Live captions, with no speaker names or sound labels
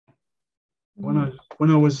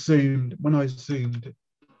when I zoomed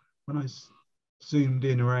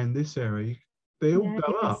in around this area, they all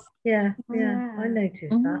go up. Yeah, I noticed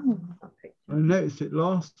that. I noticed it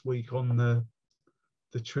last week on the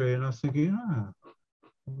tree, and I was thinking,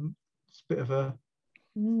 it's a bit of a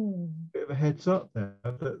heads up there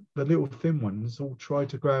that the little thin ones all try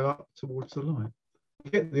to grow up towards the light.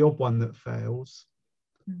 You get the odd one that fails,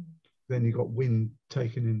 then you've got wind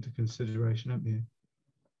taken into consideration, haven't you?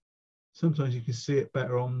 Sometimes you can see it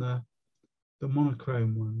better on the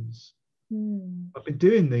monochrome ones. I've been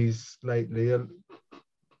doing these lately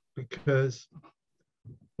because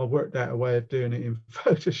I worked out a way of doing it in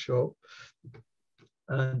Photoshop,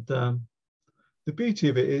 and the beauty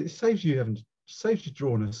of it saves you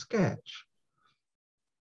drawing a sketch,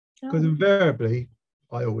 because invariably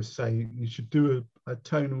I always say you should do a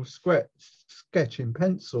tonal sketch in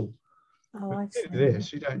pencil. I see.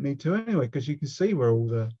 This you don't need to anyway, because you can see where all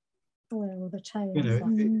the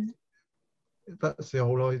tails that's the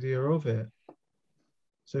whole idea of it.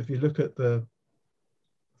 So if you look at I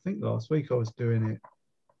think last week I was do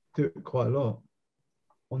it quite a lot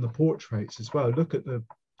on the portraits as well. Look at the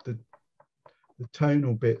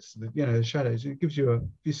tonal bits, the shadows. It gives you if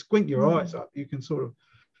you squint your eyes up, you can sort of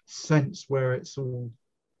sense where it's all,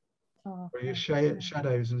 where your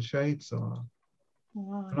shadows and shades are.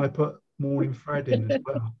 And I put morning thread in as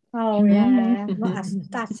well. Oh yeah,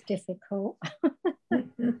 that's difficult.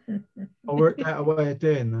 I worked out a way of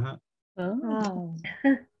doing that. Oh.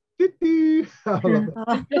 I love it.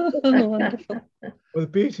 Wonderful. Well, the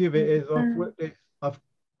beauty of it is I've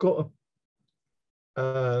got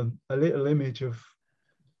a little image of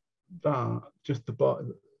that, just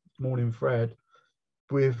the morning thread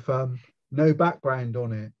with no background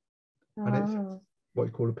on it, and it's what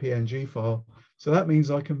you call a PNG file. So that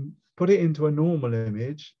means I can put it into a normal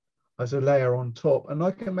image as a layer on top, and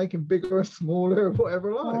I can make him bigger or smaller or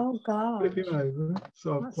whatever I like. Oh God! Flip him over.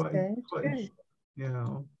 So I'm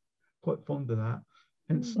quite fond of that.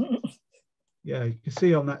 Hence, yeah, you can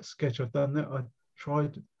see on that sketch I've done that. I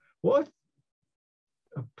tried I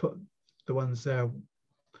put the ones there.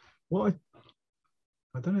 I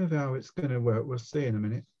don't know how it's going to work. We'll see in a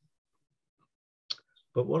minute.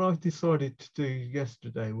 But what I decided to do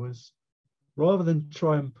yesterday was, rather than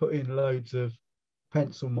try and put in loads of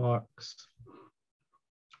pencil marks,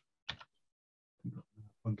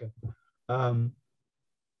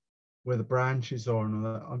 where the branches are and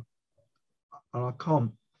all that, and I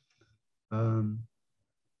can't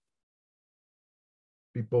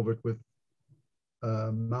be bothered with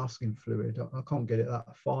masking fluid. I can't get it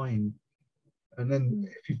that fine. And then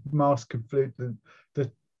if you mask and fluid the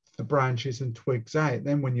branches and twigs out,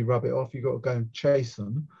 then when you rub it off, you've got to go and chase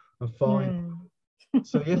them and find.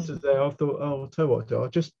 So yesterday I thought, I'll tell you what I'll do. I'll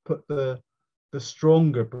just put the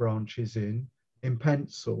stronger branches in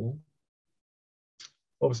pencil.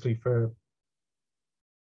 Obviously for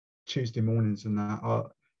Tuesday mornings and that,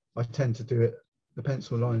 I tend to do it, the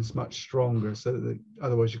pencil lines much stronger, so that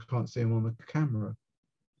otherwise you can't see them on the camera.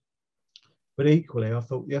 But equally, I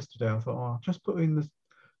thought I'll just put in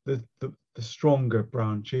the stronger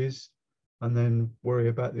branches and then worry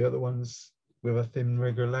about the other ones with a thin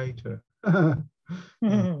rigger later.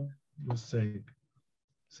 We'll see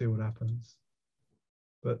what happens.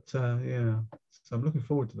 But yeah, so I'm looking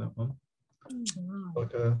forward to that one.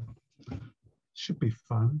 Like should be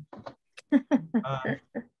fun.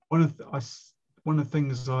 One of the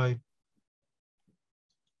things I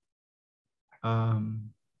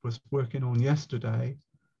was working on yesterday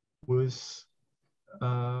was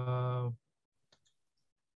the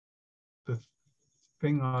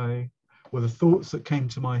thoughts that came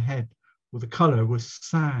to my head. Well, the colour was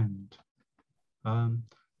sand.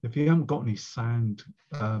 If you haven't got any sand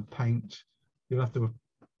paint, you'll have to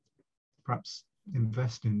perhaps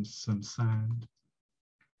invest in some sand.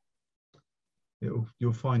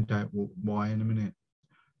 You'll find out why in a minute.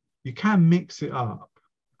 You can mix it up,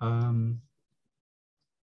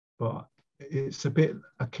 but it's a bit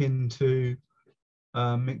akin to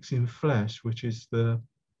mixing flesh, which is the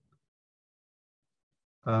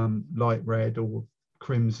light red or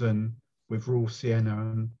crimson with raw sienna,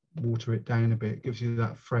 and water it down a bit. It gives you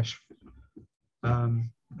that fresh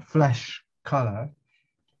flesh colour.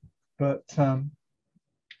 But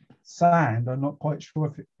sand, I'm not quite sure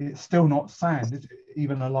if it's still not sand, is it?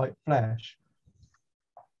 Even a light flesh.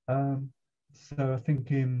 So I'm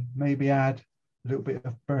thinking maybe add a little bit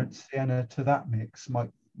of burnt sienna to that mix,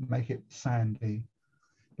 might make it sandy.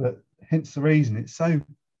 But hence the reason it's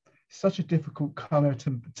such a difficult colour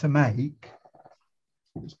to make.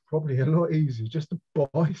 It's probably a lot easier just to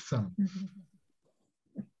buy some.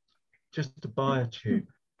 Just to buy a tube.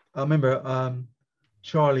 I remember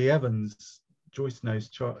Charlie Evans, Joyce knows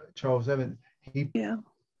Charles Evans. He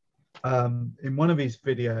in one of his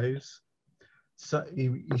videos, so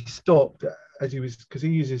he stopped as he was, because he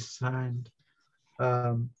uses sand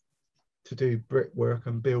to do brickwork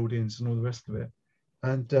and buildings and all the rest of it.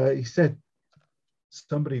 And he said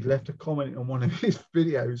somebody left a comment on one of his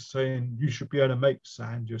videos saying you should be able to make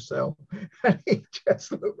sand yourself. And he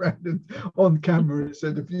just looked around and on camera and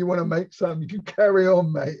said, if you want to make something, you can carry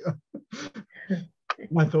on, mate.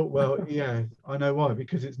 I thought, well, yeah, I know why,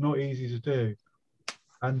 because it's not easy to do.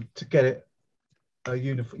 And to get it a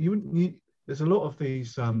uniform, there's a lot of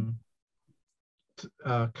these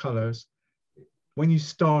colors. When you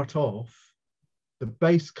start off, the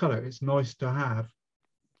base color, it's nice to have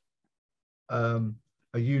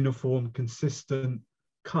a uniform, consistent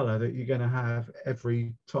color that you're going to have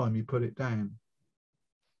every time you put it down,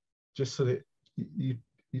 just so that you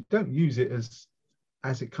don't use it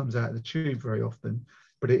as it comes out of the tube very often,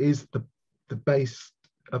 but it is the base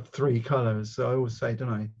of 3 colors. So I always say, don't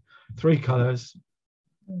I, 3 colors,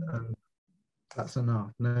 and that's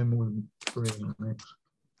enough, no more than 3 on it.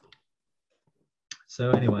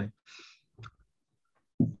 So anyway,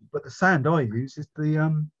 but the sand I use is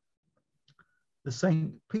the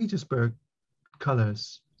St. Petersburg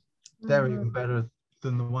colors. They're even better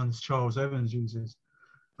than the ones Charles Evans uses.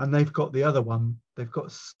 And they've got the other one. They've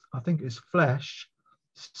got, I think it's flesh,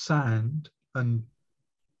 sand, and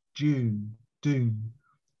dune,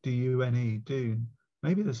 D-U-N-E, dune.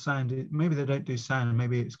 Maybe the sand, maybe they don't do sand,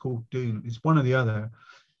 maybe it's called dune. It's one or the other.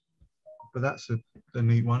 But that's a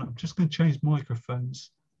neat one. I'm just going to change microphones.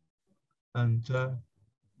 And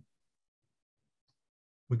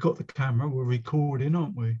we got the camera, we're recording,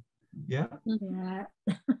 aren't we? Yeah. Yeah.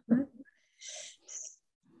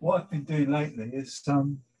 What I've been doing lately is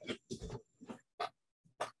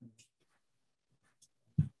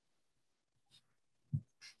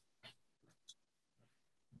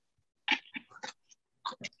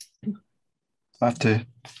I have to.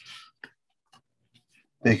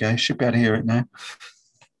 There you go. Should be able to hear it now.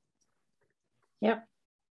 Yep.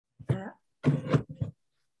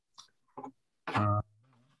 I've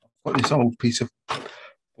got this old piece of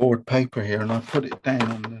board paper here, and I put it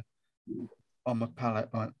down on my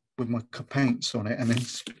palette, like with my paints on it, and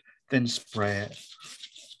then spray it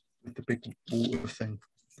with the big water thing.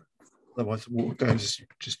 Otherwise, the water goes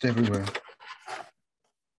just everywhere.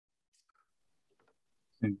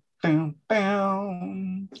 Down,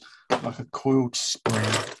 down, like a coiled spring.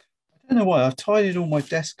 I don't know why I've tidied all my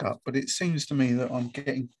desk up, but it seems to me that I'm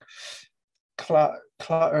getting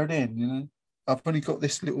cluttered in. You know, I've only got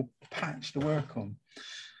this little patch to work on.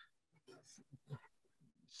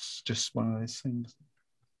 It's just one of those things.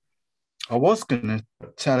 I was going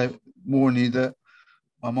to warn you that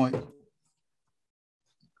I might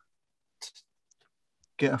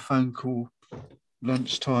get a phone call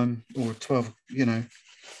lunchtime or 12, you know.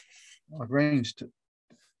 I arranged it.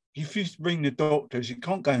 If you ring the doctors, you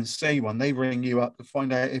can't go and see one. They ring you up to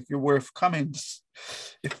find out if you're worth coming,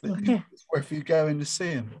 if it's worth you going to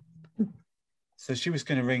see them. So she was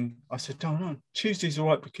going to ring. I said, oh, no, Tuesday's all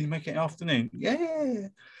right, but can you make it afternoon? Yeah.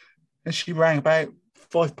 And she rang about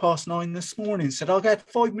 9:05 this morning, said, I got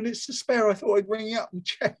 5 minutes to spare. I thought I'd ring you up and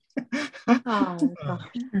check. Oh,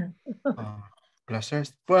 bless her.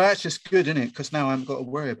 Well, that's just good, isn't it? Because now I haven't got to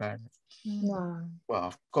worry about it. No. Well,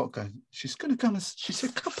 I've got to go. She's going to come and she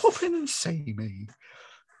said, come pop in and see me.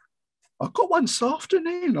 I've got one this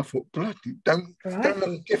afternoon. I thought, bloody, don't let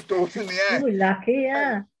the gift horse in the air. We're lucky,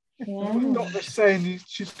 yeah. The doctor's saying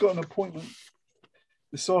she's got an appointment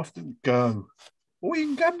this afternoon. Go. Well,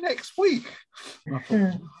 you can come next week. And I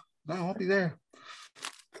thought, no, I'll be there.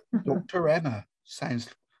 Dr. Emma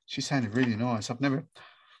she sounded really nice. I've never,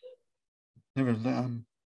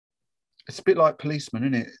 it's a bit like policemen,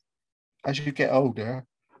 isn't it? As you get older,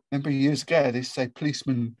 remember years ago, they say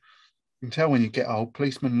policemen, you can tell when you get old,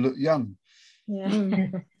 policemen look young. Yeah.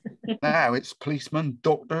 Now it's policemen,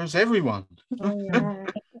 doctors, everyone. Oh, yeah.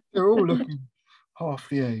 They're all looking half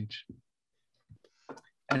the age.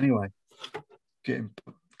 Anyway,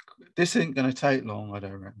 this isn't going to take long, I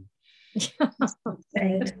don't reckon.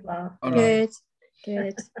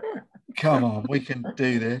 Good. Come on, we can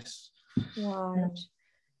do this. Right.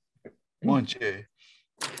 Mind you,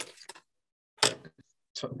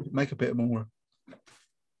 make a bit more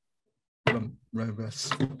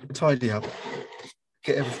robust, tidy up,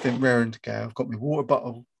 get everything raring to go. I've got my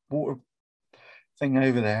water thing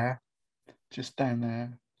over there, just down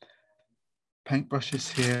there.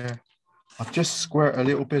 Paintbrushes here. I've just squirt a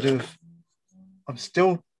little bit of, I'm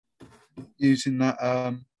still using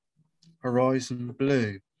that Horizon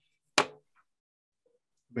Blue.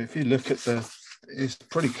 But if you look at it's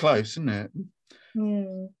pretty close, isn't it?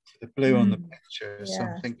 Mm. The blue on the picture. So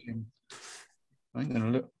Yeah. I'm thinking, I'm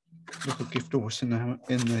going to look a gift horse in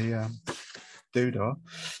the doodah.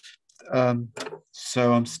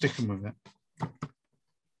 So I'm sticking with it.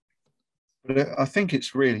 But I think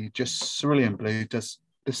it's really just cerulean blue. As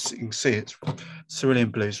you can see, it's cerulean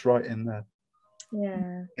blues right in there.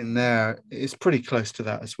 Yeah. In there, it's pretty close to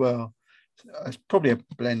that as well. It's probably a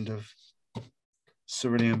blend of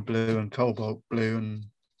cerulean blue and cobalt blue and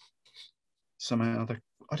some other.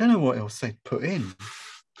 I don't know what else they'd put in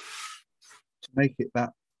to make it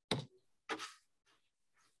that.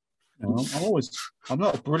 You know, I'm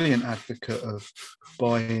not a brilliant advocate of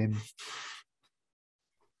buying,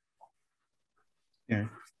 you know,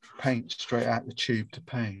 paint straight out the tube to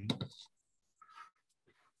paint.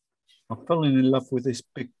 I'm falling in love with this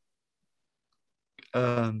big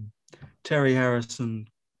Terry Harrison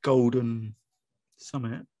golden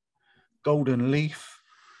leaf.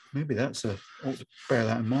 Maybe that's I ought to bear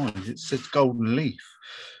that in mind. It says golden leaf.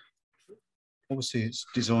 Obviously, it's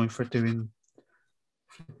designed for doing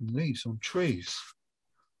leaves on trees.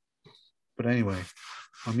 But anyway,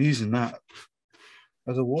 I'm using that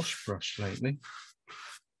as a wash brush lately.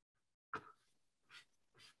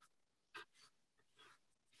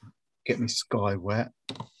 Get my sky wet.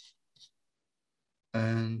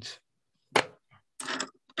 And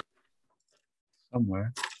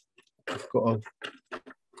somewhere I've got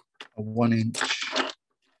a 1-inch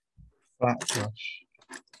flat brush.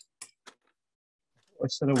 I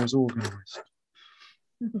said I was organised.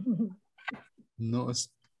 Not as.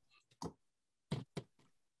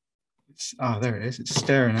 There it is. It's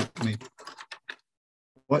staring at me.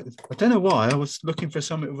 What? I don't know why. I was looking for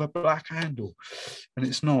something with a black handle, and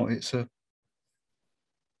it's not. It's a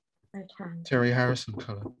Terry Harrison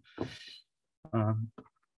colour. Now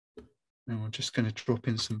I'm just going to drop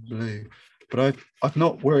in some blue, but I'm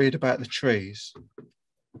not worried about the trees.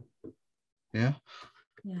 Yeah.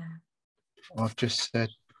 Yeah. I've just said.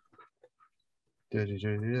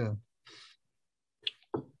 And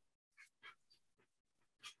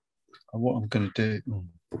what I'm going to do,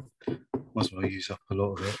 might as well use up a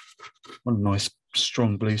lot of it. What a nice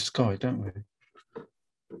strong blue sky, don't we?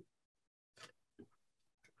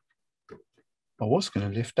 I was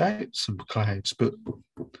going to lift out some clouds, but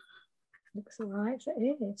looks all right as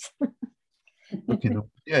it is. looking up,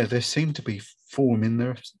 yeah, they seem to be forming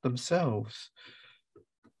themselves.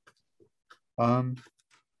 One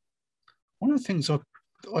of the things I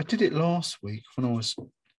did it last week when I was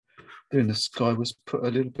doing the sky was put a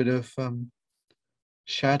little bit of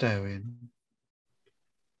shadow in.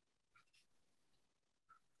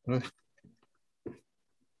 But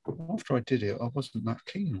after I did it, I wasn't that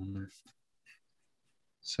keen on it.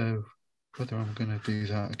 So whether I'm going to do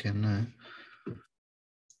that again now.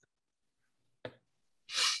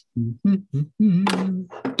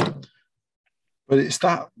 But it's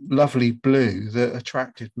that lovely blue that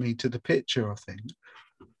attracted me to the picture, I think.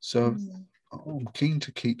 So I'm keen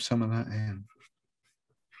to keep some of that in.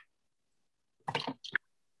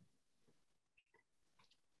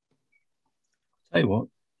 Tell you what,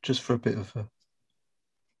 just for a bit of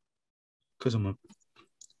because I'm a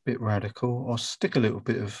bit radical, I'll stick a little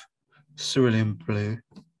bit of cerulean blue.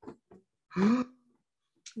 Oh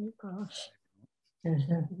gosh.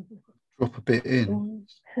 Drop a bit in.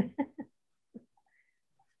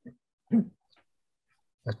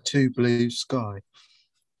 A too blue sky.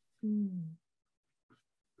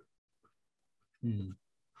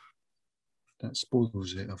 That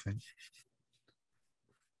spoils it, I think.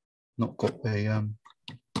 Not got the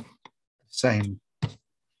same.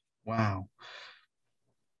 Wow.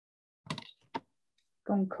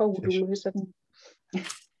 Gone cold all of a sudden.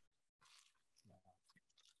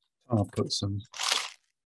 I'll put some.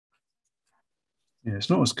 Yeah,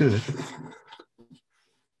 it's not as good.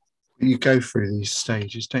 You go through these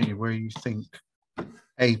stages, don't you, where you think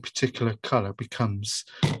a particular colour becomes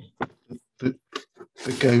the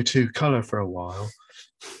go-to colour for a while,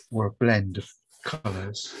 or a blend of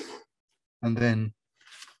colours, and then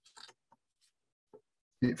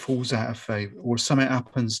it falls out of favour, or something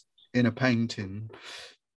happens in a painting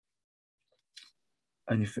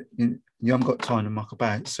and you haven't got time to muck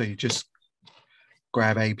about, so you just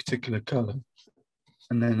grab a particular colour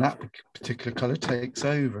and then that particular colour takes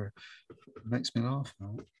over. It makes me laugh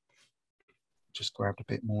now. Just grabbed a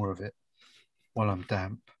bit more of it while I'm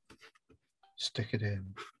damp, stick it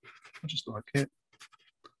in. I just like it.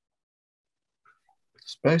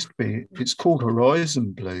 It's supposed to be, it's called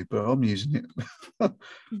horizon blue, but I'm using it. I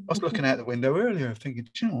was looking out the window earlier thinking,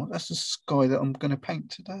 do you know what, that's the sky that I'm going to paint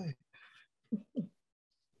today.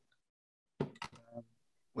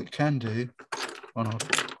 what you can do, and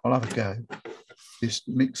I'll have a go, is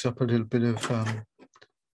mix up a little bit of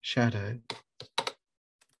shadow.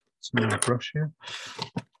 Some on the brush here.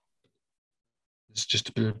 It's just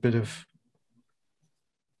a bit of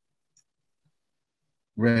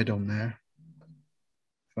red on there.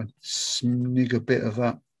 If I snig a bit of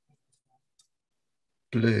that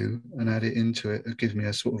blue and add it into it, it gives me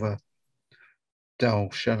a sort of a dull,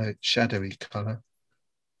 shadowy colour.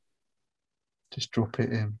 Just drop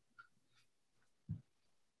it in.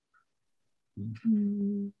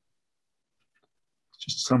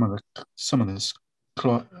 Just some of the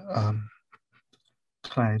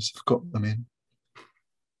clouds have got them in.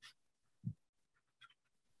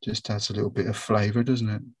 Just adds a little bit of flavour, doesn't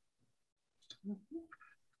it?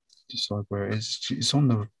 Decide where it is. It's on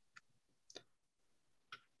the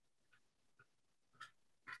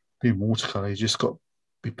being watercolour. You just got to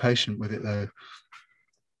be patient with it though.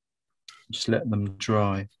 Just let them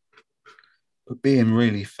dry. But being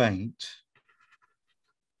really faint,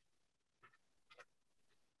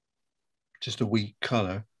 just a weak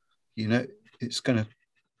colour, you know, it's going to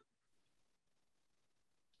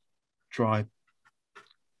dry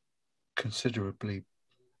considerably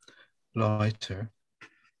lighter.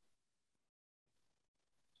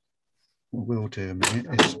 What we'll do a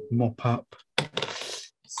minute is mop up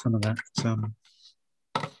some of that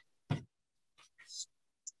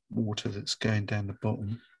water that's going down the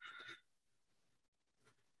bottom.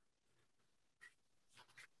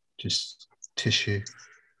 Just tissue.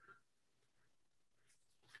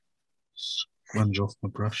 Sponge off my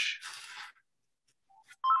brush.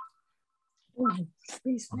 Oh,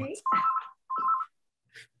 excuse me.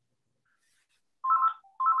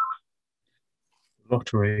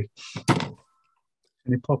 Lottery. Can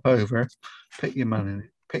you pop over, pick your money,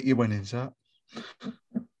 pick your winnings up,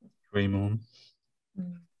 dream on.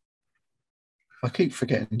 I keep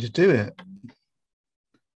forgetting to do it.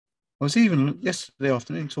 I was even yesterday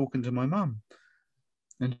afternoon talking to my mum,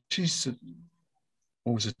 and she said,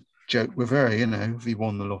 always a joke with her, you know, if he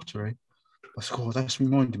won the lottery. I said, oh, that's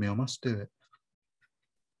reminded me, I must do it.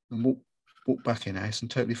 And walk back in the house and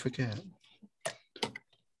totally forget.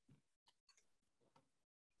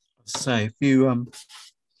 So if you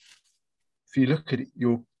look at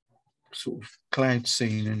your sort of cloud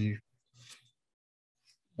scene and you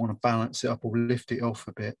want to balance it up or lift it off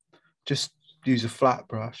a bit, just use a flat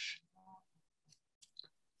brush,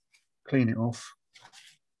 clean it off,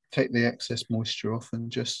 take the excess moisture off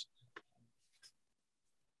and just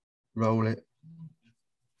roll it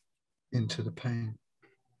into the paint.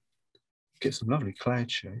 Get some lovely cloud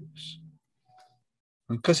shapes.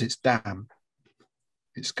 And because it's damp,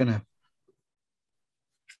 it's going to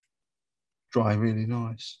dry really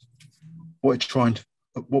nice. What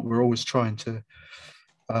we're always trying to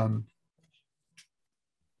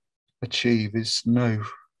achieve is no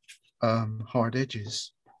hard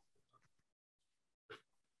edges.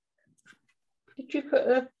 Did you put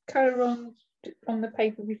a colour on the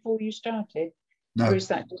paper before you started? No. Or is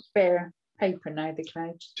that just bare paper now, the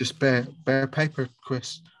clouds? Just bare paper,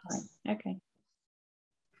 Chris. Right. Okay.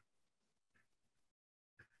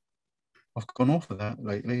 I've gone off of that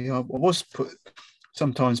lately. I was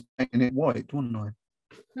sometimes painting it white, wasn't I?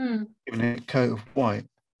 Giving it a coat of white.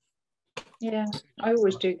 Yeah, I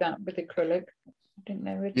always do that with acrylic. I didn't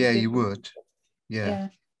know it. Yeah, you would. Yeah,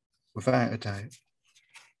 without a doubt.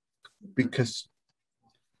 Because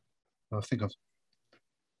I think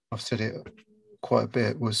I've said it quite a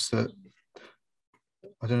bit, was that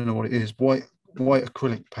I don't know what it is. White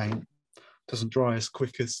acrylic paint doesn't dry as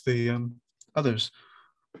quick as the others,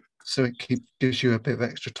 so it gives you a bit of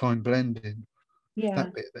extra time blending. Yeah,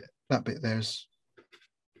 that bit there's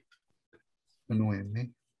annoying me.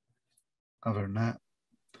 Other than that,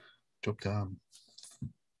 job done.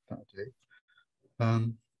 That'll do.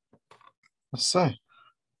 Let's say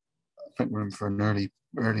I think we're in for an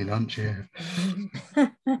early lunch here.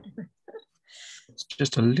 It's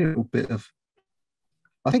just a little bit of,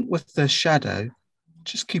 I think with the shadow,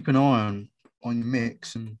 just keep an eye on your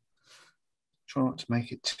mix and try not to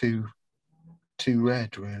make it too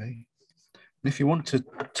red, really. And if you want to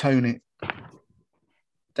tone it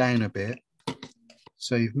down a bit,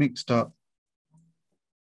 so you've mixed up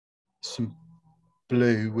some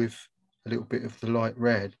blue with a little bit of the light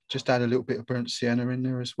red, just add a little bit of burnt sienna in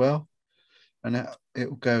there as well, and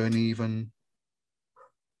it'll go an even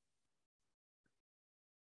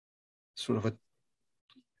sort of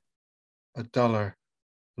a duller,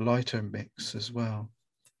 lighter mix as well.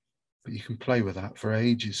 But you can play with that for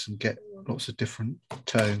ages and get lots of different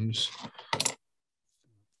tones.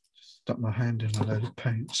 Just stuck my hand in a load of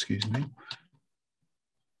paint, excuse me.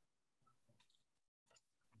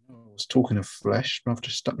 was talking of flesh, but I've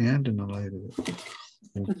just stuck my hand in a load of it.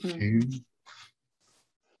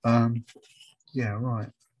 Yeah, right.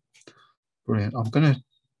 Brilliant. I'm going to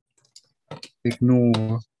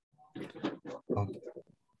ignore. I'm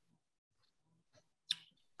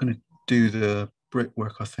going to do the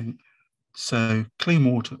brickwork, I think. So clean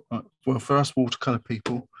water. Well, for us watercolor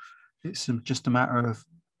people, it's just a matter of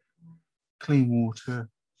clean water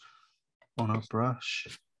on our brush.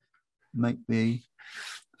 I'm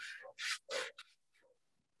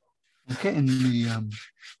getting the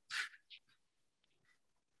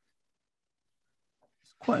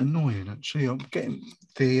it's quite annoying actually. I'm getting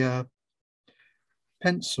the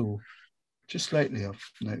pencil. Just lately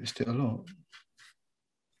I've noticed it a lot.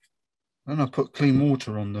 When I put clean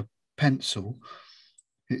water on the pencil,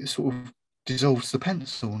 it sort of dissolves the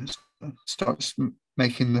pencil and it starts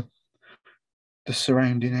making the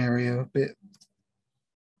surrounding area a bit,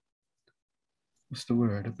 what's the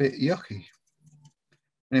word, a bit yucky.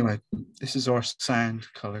 Anyway, this is our sand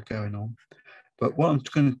colour going on. But what I'm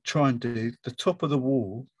going to try and do, the top of the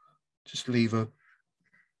wall, just leave a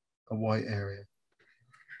white area.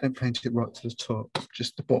 Don't paint it right to the top,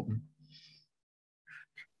 just the bottom.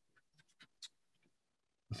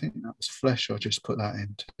 I think that was flesh I just put that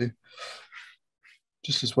into.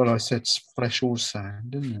 Just as well I said flesh or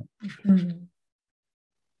sand, isn't it? Mm-hmm.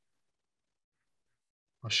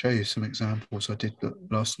 I'll show you some examples I did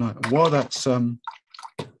last night. While that's, I'll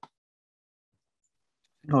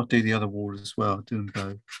do the other wall as well. I'll do them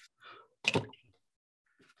both.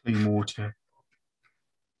 Clean water.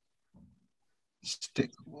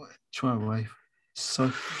 Stick, try away.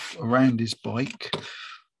 So around his bike.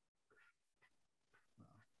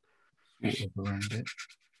 Sort of around it.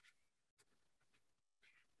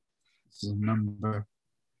 This is a number.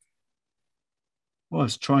 What I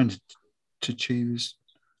was trying to choose.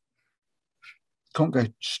 Can't go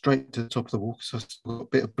straight to the top of the wall because I've got a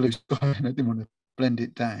bit of blue sky and I didn't want to blend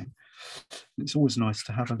it down. It's always nice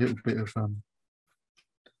to have a little bit of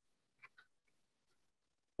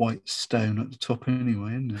white stone at the top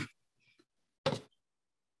anyway, isn't it?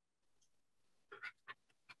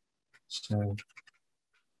 So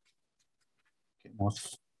get my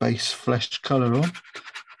base flesh colour on.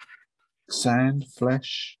 Sand,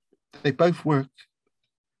 flesh, they both work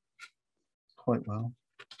quite well.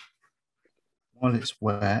 While it's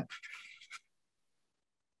wet,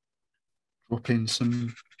 drop in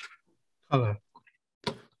some colour.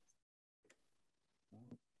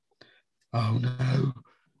 Oh no.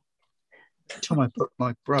 Every time I put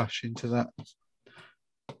my brush into that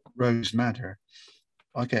rose madder,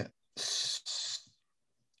 I get such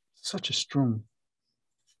a strong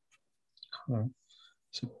colour.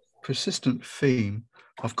 It's a persistent theme.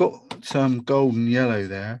 I've got some golden yellow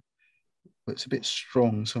there, but it's a bit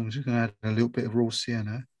strong, so I'm just going to add a little bit of raw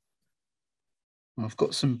sienna. I've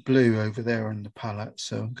got some blue over there in the palette,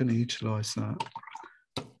 so I'm going to utilise that.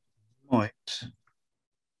 Might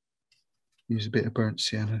use a bit of burnt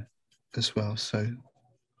sienna as well. So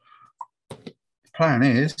the plan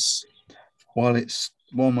is, while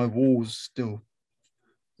my wall's still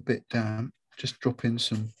a bit damp, just drop in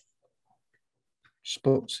some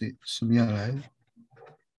spots, some yellow,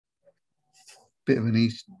 bit of an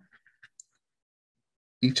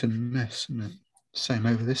eaten mess, isn't it? Same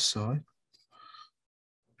over this side.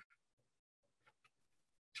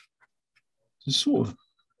 It's sort of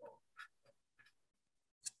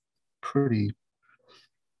pretty.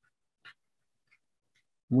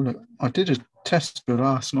 Well, look, I did a test for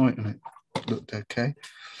last night and it looked okay.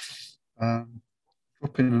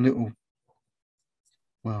 Drop in a little,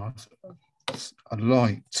 well, I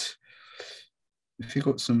liked, if you've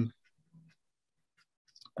got some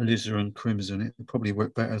alizarin crimson, it would probably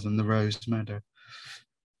work better than the rose madder.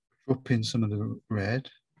 Drop in some of the red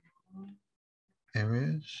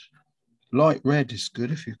areas. Light red is good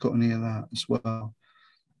if you've got any of that as well.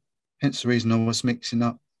 Hence the reason I was mixing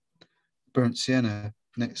up burnt sienna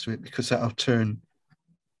next to it, because that'll turn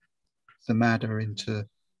the madder into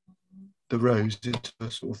the rose into a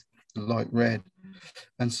sort of light red,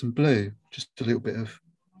 and some blue, just a little bit of,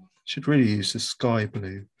 should really use the sky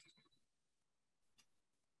blue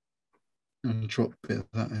and drop a bit of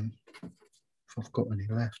that in. If I've got any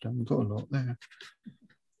left, I haven't got a lot there.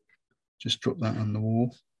 Just drop that on the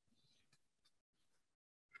wall.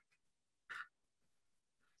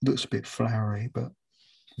 Looks a bit flowery, but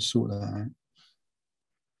I'll sort that out.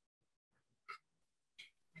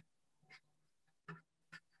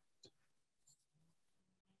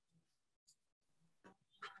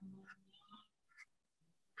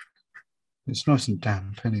 It's nice and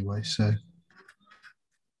damp anyway, so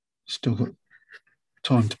still got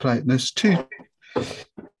time to play it. There's two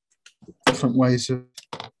different ways of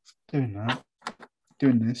doing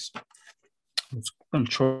this. I was going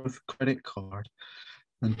to try with a credit card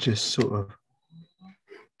and just sort of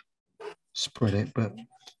spread it, but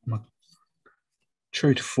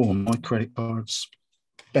true to form, my credit card's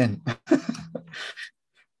bent.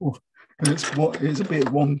 And it's a bit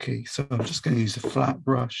wonky, so I'm just going to use a flat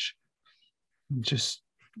brush and just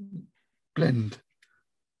blend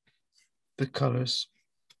the colours.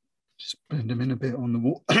 Just blend them in a bit on the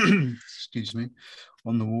wall. Excuse me,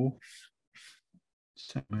 on the wall.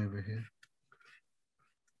 Same over here.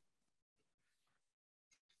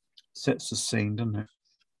 Sets the scene, doesn't it?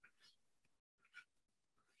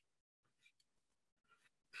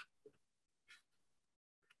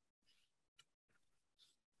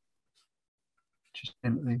 Just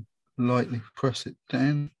gently, lightly press it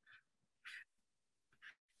down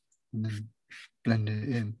and then blend it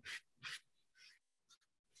in.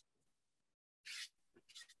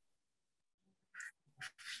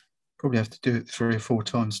 Probably have to do it 3 or 4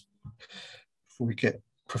 times before we get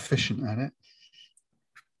proficient at it.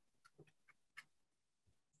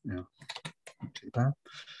 Yeah, not too bad.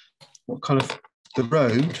 What colour? The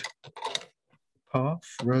road,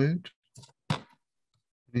 road.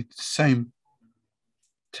 Need the same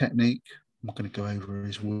technique. I'm not going to go over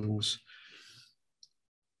his wheels.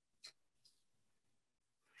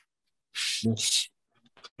 Just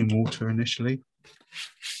in water initially.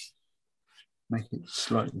 Make it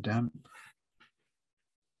slightly damp.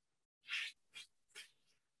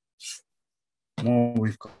 While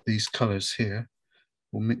we've got these colours here,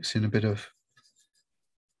 we'll mix in a bit of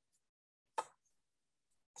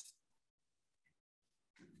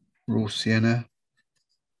raw sienna,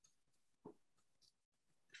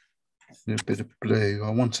 a little bit of blue.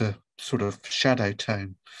 I want a sort of shadow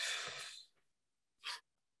tone,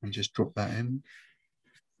 and just drop that in.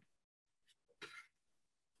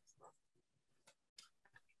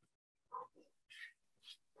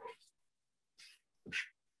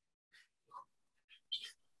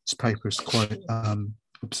 This paper is quite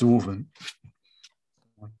absorbent.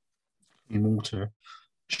 In water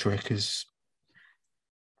trick is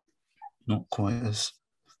not quite as.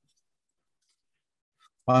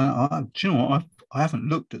 Do you know what? I haven't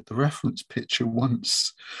looked at the reference picture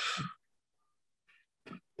once.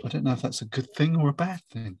 I don't know if that's a good thing or a bad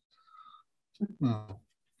thing. Well,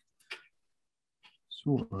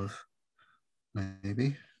 sort of,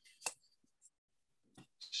 maybe.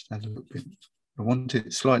 Just add a little bit. I want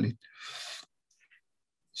it slightly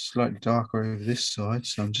darker over this side,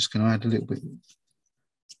 so I'm just going to add a little bit.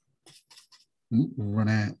 Run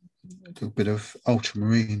out a little bit of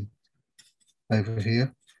ultramarine over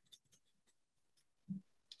here,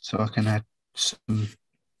 so I can add some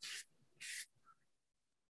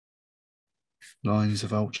lines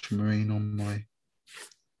of ultramarine on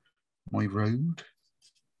my road.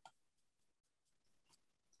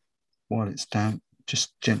 While it's damp,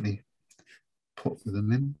 just gently pop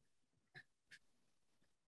them in.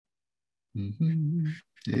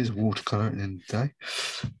 It is watercolour at the end of the day.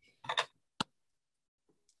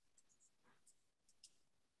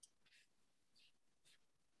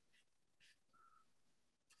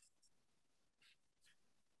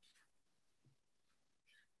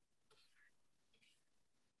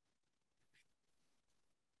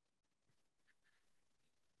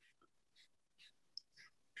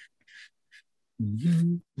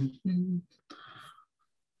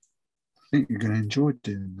 I think you're going to enjoy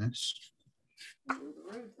doing this.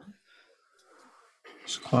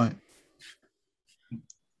 It's quite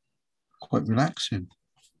relaxing.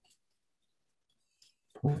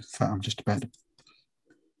 In fact, I'm just about to.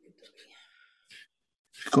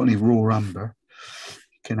 If you've got any raw umber,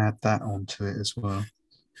 you can add that onto it as well.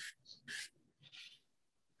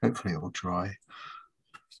 Hopefully it will dry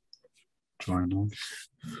nice.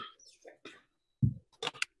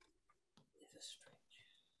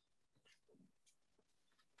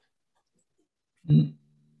 Not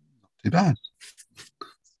too bad.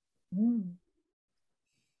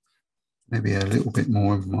 Maybe a little bit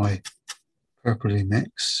more of my purpley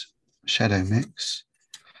mix, shadow mix,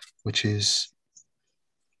 which is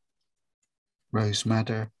rose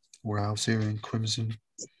madder or Algerian crimson,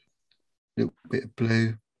 a little bit of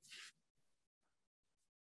blue,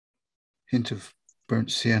 hint of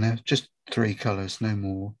burnt sienna, just 3 colours, no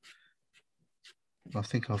more. I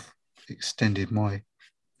think I've extended my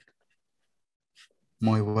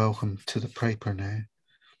welcome to the paper now.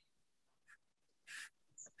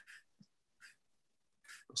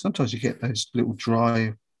 Sometimes you get those little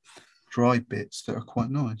dry bits that are quite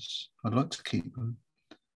nice. I'd like to keep them.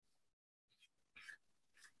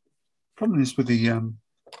 Problem is with the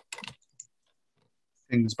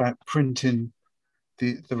things about printing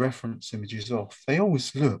the reference images off. They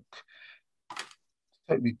always look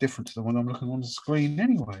totally different to the one I'm looking on the screen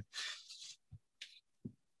anyway.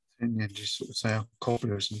 And then just sort of say our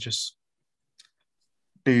cobblers and just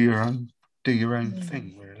do your own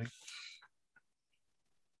thing, really.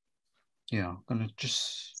 Yeah, I'm gonna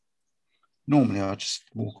just normally I'll just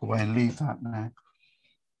walk away and leave that now.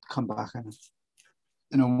 Come back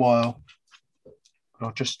in a while, but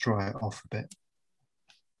I'll just dry it off a bit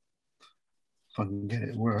if I can get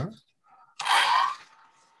it to work.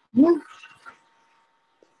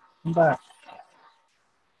 I'm back.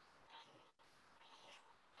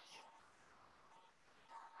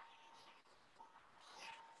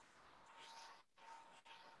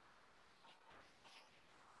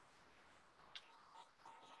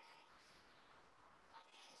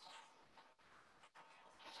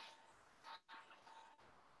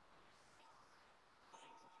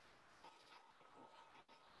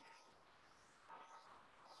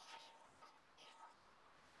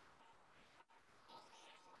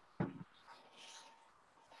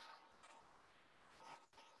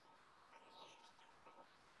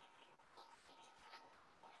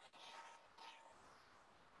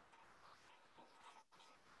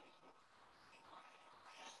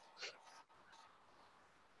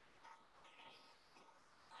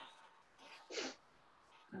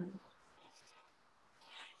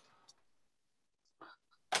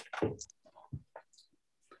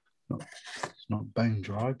 It's not bone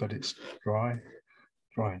dry, but it's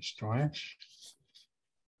dryish.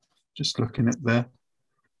 Just looking at the.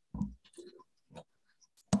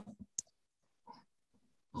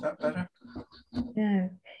 Is that better? Yeah.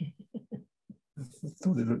 I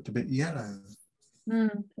thought it looked a bit yellow.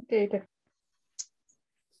 It did.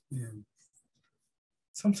 Yeah.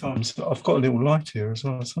 Sometimes I've got a little light here as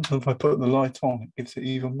well. Sometimes if I put the light on, it gives it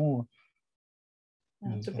even more.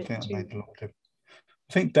 That's a I bit think too. I made a lot of difference.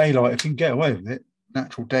 I think daylight, if you can get away with it,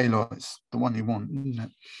 natural daylight's the one you want, isn't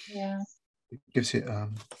it? Yeah. It gives it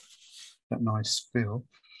that nice feel.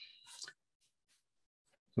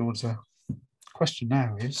 So what's the question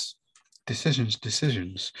now is decisions.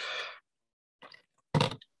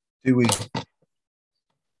 Do we?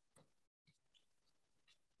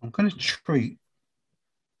 I'm going to treat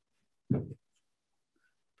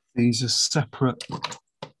these as separate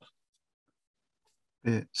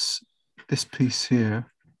bits. This piece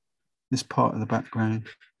here, this part of the background,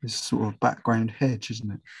 is sort of background hedge, isn't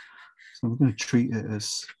it? So I'm going to treat it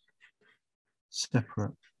as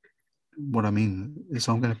separate. What I mean is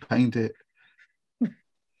I'm going to paint it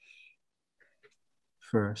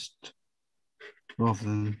first, rather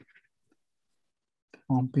than.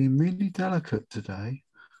 I'm being really delicate today.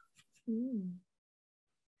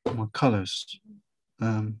 My colours.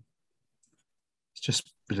 It's just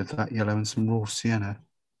a bit of that yellow and some raw sienna.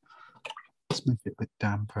 Let's make it a bit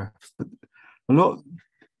damper. But a lot,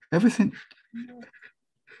 everything.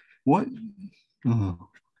 What? Oh,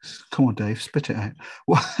 come on, Dave, spit it out.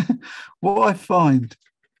 What I find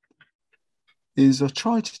is I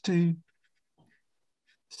try to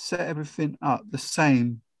set everything up the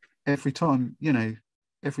same every time,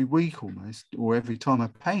 every week almost, or every time I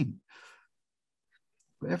paint.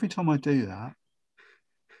 But every time I do that,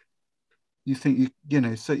 you think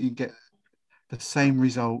so you get the same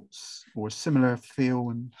results or a similar feel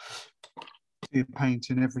and to your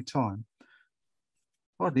painting every time.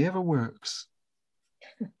 Hardly ever works.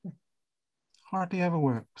 Hardly ever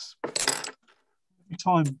works. Every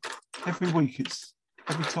time, every week, it's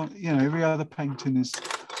every time, every other painting is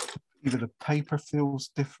either the paper feels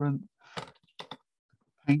different,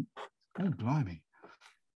 paint, oh blimey.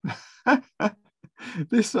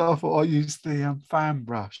 This I thought I used the fan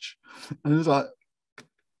brush, and it was like,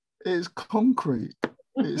 it's concrete,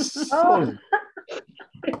 it's solid.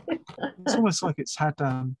 It's almost like it's had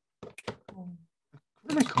acrylic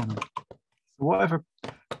on it. So whatever.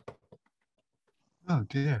 Oh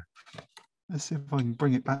dear. Let's see if I can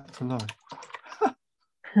bring it back to life.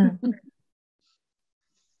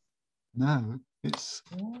 No, it's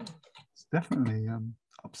definitely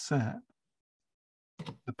upset.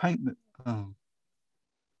 The paint that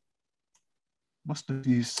must have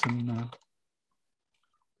used some.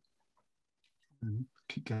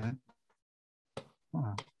 Keep going.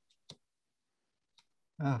 Wow.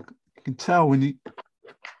 You can tell when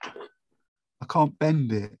I can't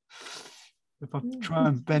bend it. If I try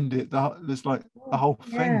and bend it, there's like the whole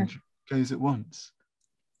thing goes at once.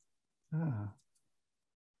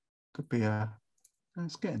 Could be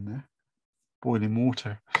it's getting there. Boiling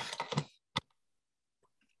water.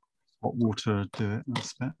 Hot water would do it, I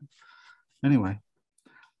expect. Anyway,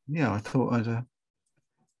 yeah, I thought I'd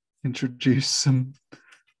introduce some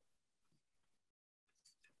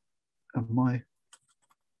of my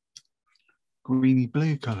greeny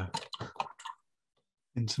blue colour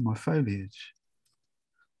into my foliage.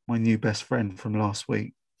 My new best friend from last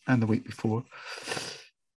week and the week before.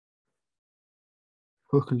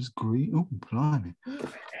 Hooker's green. Oh, blimey.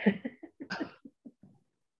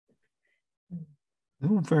 They're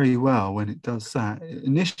all very well when it does that.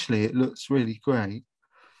 Initially, it looks really great.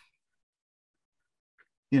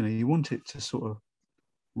 You know, you want it to sort of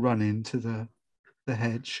run into the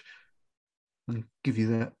hedge and give you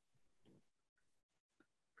that.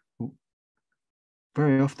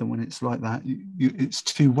 Very often when it's like that, it's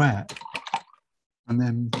too wet. And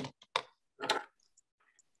then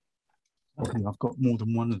I've got more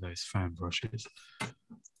than one of those fan brushes.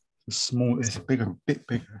 It's small, it's a bit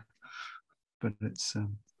bigger, but it's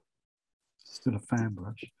still a fan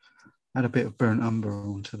brush. Add a bit of burnt umber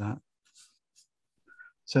onto that.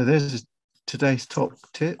 So there's today's top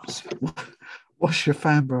tips. Wash your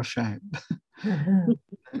fan brush out.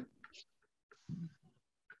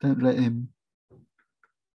 Don't let him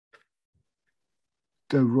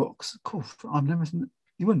go rocks. Cool. I've never seen.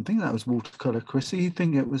 You wouldn't think that was watercolor, Chrissy. You'd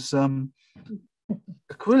think it was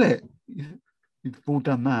acrylic. You've all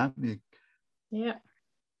done that. Yeah.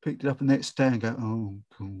 Picked it up the next day and go, oh,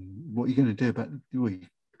 what are you going to do about it? Well, you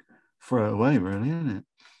throw it away, really, isn't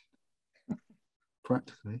it?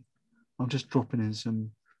 Practically. I'm just dropping in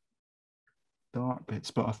some dark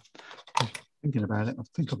bits, but I'm thinking about it. I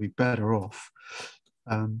think I'll be better off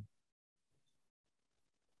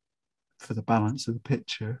for the balance of the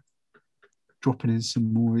picture, dropping in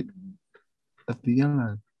some more of the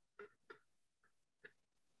yellow.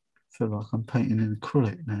 Feel like I'm painting in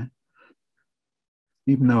acrylic now,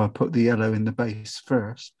 even though I put the yellow in the base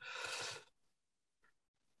first.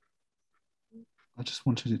 I just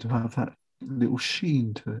wanted it to have that little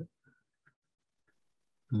sheen to it.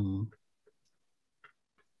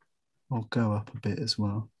 I'll go up a bit as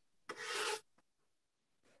well.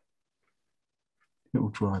 It'll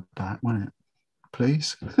dry back, won't it?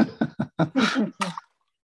 Please.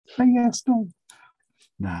 Say yes, no.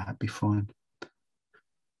 Nah, it'd be fine.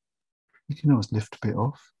 You can always lift a bit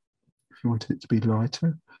off if you want it to be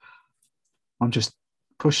lighter. I'm just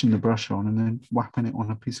pushing the brush on and then whapping it on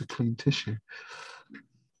a piece of clean tissue.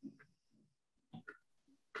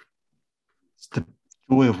 It's the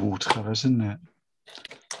joy of watercolours, isn't it?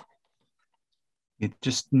 You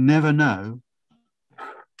just never know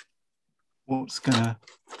what's gonna,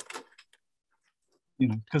 you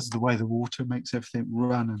know, because of the way the water makes everything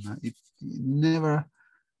run and that, you're never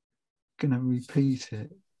gonna repeat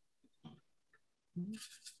it.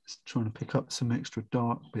 Just trying to pick up some extra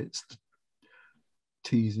dark bits to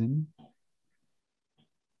tease in.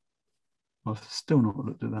 I've still not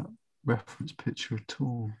looked at that reference picture at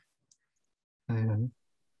all. There.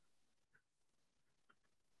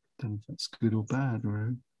 Don't know if that's good or bad,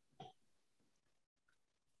 really.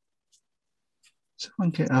 So I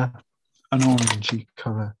can get an orangey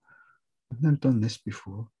colour. I've never done this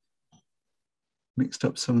before. Mixed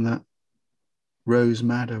up some of that rose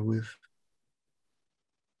madder with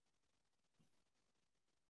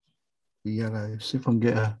the yellow. See if I can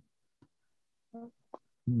get a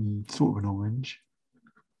sort of an orange.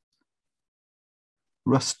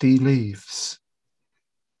 Rusty leaves.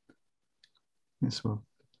 This will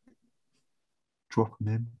drop them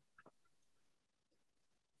in.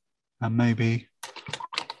 And maybe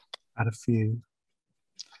add a few.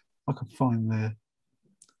 I can find the.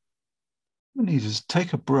 I need to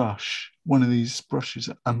take a brush, one of these brushes,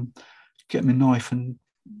 get my knife and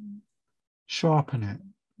sharpen it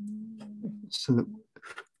so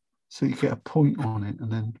you get a point on it,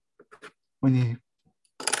 and then when you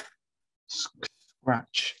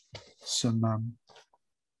scratch some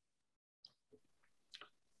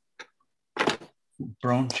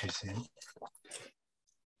branches in,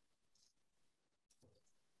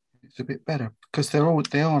 it's a bit better because they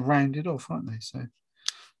are rounded off, aren't they? So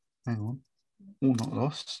hang on, all not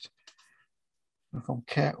lost. If I'm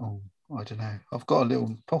careful, I don't know. I've got a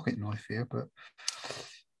little pocket knife here, but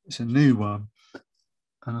it's a new one,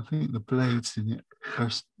 and I think the blades in it are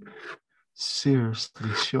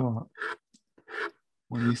seriously sharp.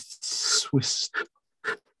 One of these Swiss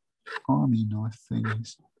army knife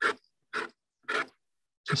things.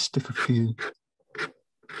 Just stick a few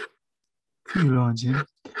lines in.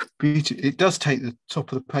 It does take the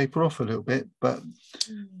top of the paper off a little bit, but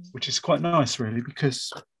which is quite nice, really,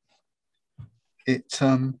 because it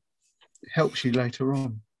helps you later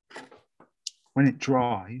on. When it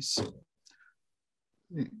dries,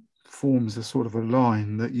 it forms a sort of a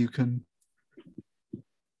line that you can,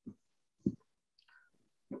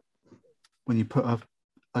 when you put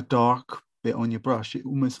a dark bit on your brush, it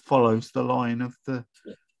almost follows the line of the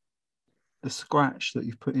scratch that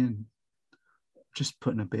you've put in. Just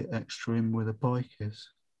putting a bit extra in where the bike is,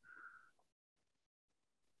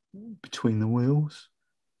 between the wheels,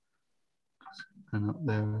 and up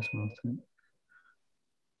there as well, I think.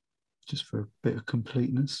 Just for a bit of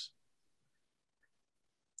completeness.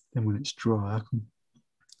 Then when it's dry,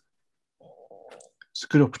 it's a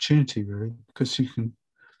good opportunity really, because you can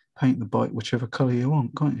paint the bike whichever colour you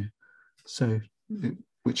want, can't you? So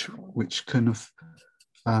which kind of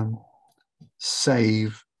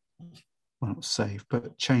save, well, not save,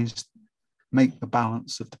 but make the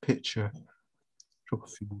balance of the picture. Drop a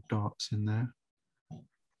few more darks in there.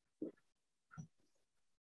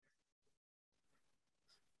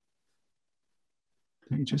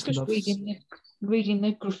 Don't you just love reading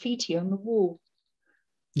the graffiti on the wall.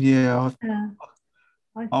 Yeah,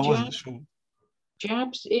 I wasn't sure.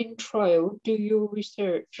 Jabs in trial, do your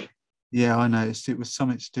research. Yeah, I noticed it was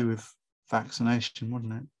something to do with vaccination,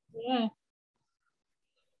 wasn't it? Yeah.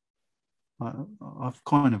 I've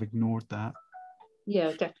kind of ignored that.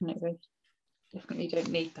 Yeah, definitely. Definitely don't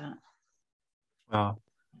need that. Well,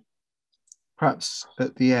 perhaps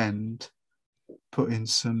at the end, put in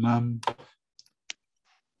some,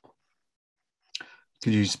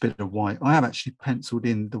 could use a bit of white. I have actually penciled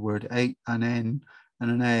in the word an N and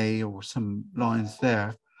an A, or some lines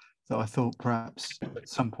there that I thought perhaps at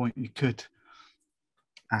some point you could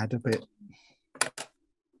add a bit,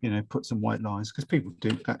 you know, put some white lines, because people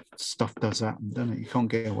do that stuff, does happen, doesn't it? You can't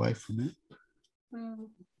get away from it.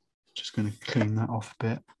 Just going to clean that off a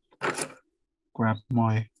bit. Grab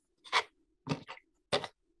my,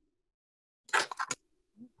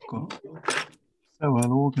 got so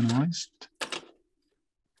well organised.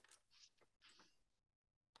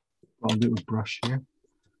 Got a little brush here.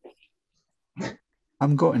 I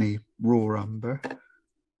haven't got any raw umber,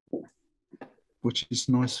 which is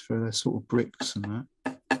nice for the sort of bricks and that.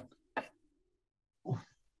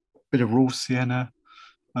 Bit of raw sienna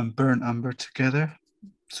and burnt umber together,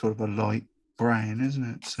 sort of a light brown,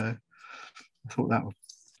 isn't it? So I thought that would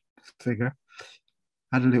figure.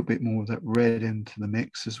 Add a little bit more of that red into the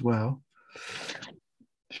mix as well.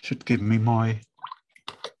 Should give me my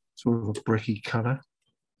sort of a bricky colour.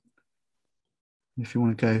 If you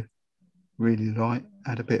want to go really light,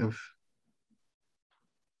 add a bit of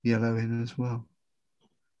yellow in as well.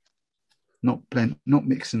 Not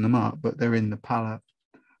mixing them up, but they're in the palette.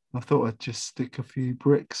 I thought I'd just stick a few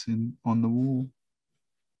bricks in on the wall,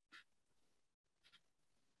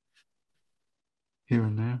 here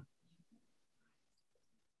and there.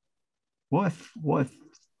 What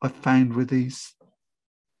I've found with these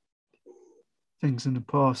things in the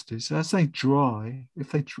past is, as they dry, you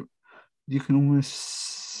can almost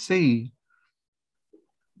see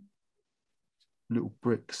little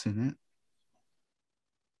bricks in it.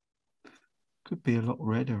 Could be a lot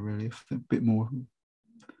redder, really, if a bit more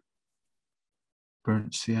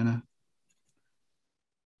burnt sienna.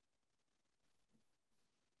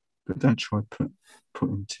 But don't try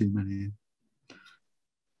putting too many in.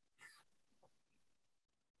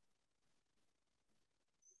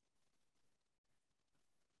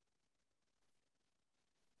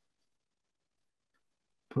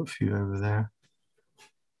 Put a few over there.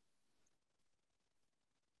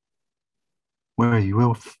 Where you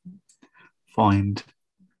will find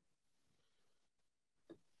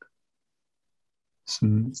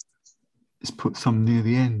some, is put some near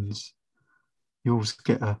the ends. You always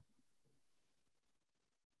get a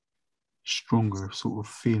stronger sort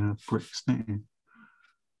of feeling of bricks, don't you?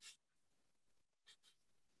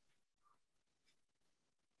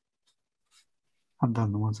 I haven't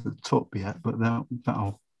done the ones at the top yet, but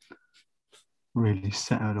that'll really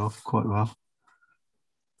set it off quite well.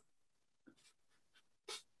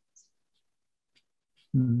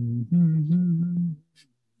 Yep,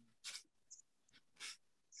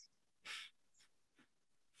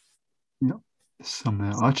 some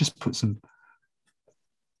there. I just put some,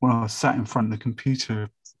 when I was sat in front of the computer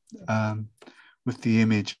with the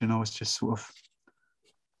image, and I was just sort of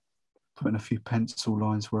putting a few pencil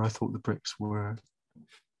lines where I thought the bricks were.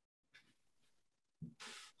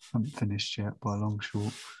 I haven't finished yet by a long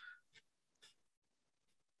short.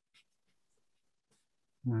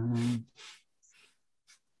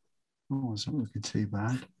 Oh, it's not looking too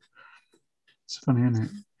bad. It's funny, isn't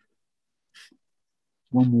it?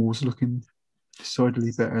 One wall's looking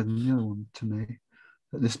decidedly better than the other one to me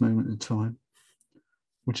at this moment in time,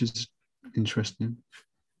 which is interesting.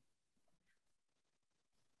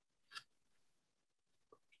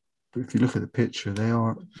 But if you look at the picture, they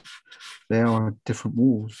are different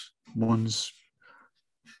walls. One's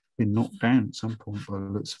been knocked down at some point by the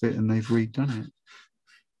looks of it, and they've redone it.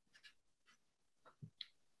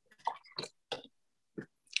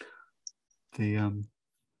 The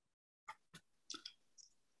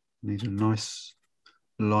need a nice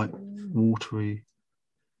light watery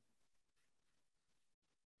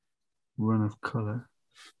run of colour.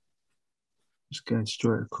 Just going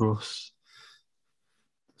straight across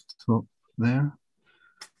the top there.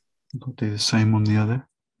 I'll do the same on the other.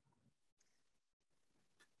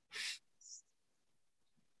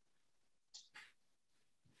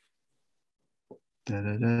 Da,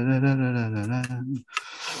 da, da, da, da, da, da, da.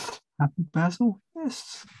 Happy Basil?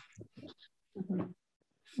 Yes.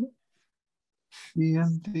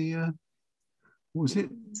 The what was it?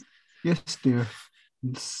 Yes, dear.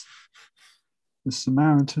 It's, the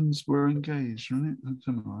Samaritans were engaged, wasn't it?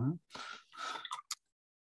 Something like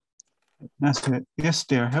that. That's it. Yes,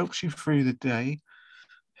 dear. Helps you through the day.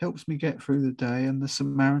 Helps me get through the day, and the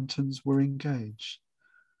Samaritans were engaged.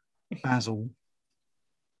 Basil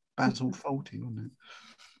Fawlty, wasn't it?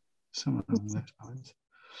 Something along those lines.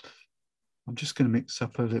 I'm just going to mix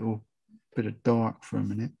up a little bit of dark for a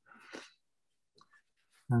minute,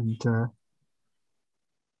 and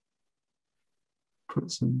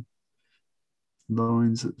put some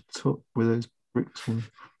lines at the top where those bricks were.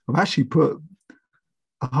 I've actually put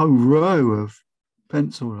a whole row of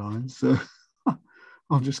pencil lines, so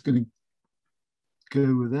I'm just going to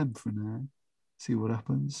go with them for now, see what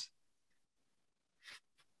happens.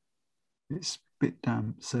 It's a bit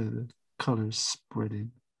damp, so the colour's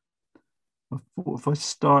spreading. I thought if I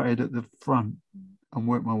started at the front and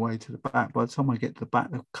worked my way to the back, by the time I get to the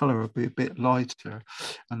back, the colour will be a bit lighter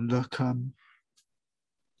and look,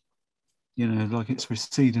 you know, like it's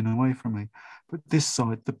receding away from me. But this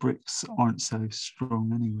side, the bricks aren't so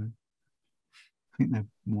strong anyway. I think they're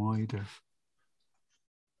wider.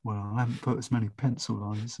 Well, I haven't put as many pencil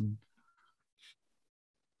lines, and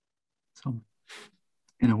so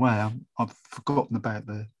in a way, I've forgotten about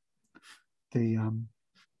the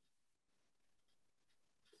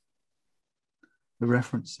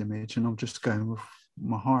reference image, and I'm just going with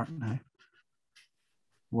my heart now.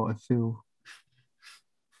 What I feel.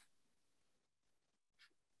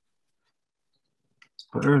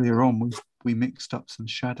 But earlier on, we mixed up some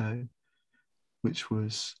shadow, which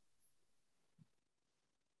was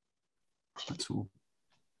that sort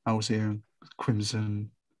of Alzire,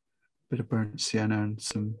 crimson, bit of burnt sienna, and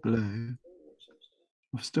some blue.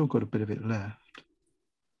 I've still got a bit of it left.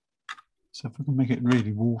 So if I can make it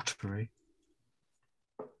really watery,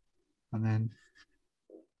 and then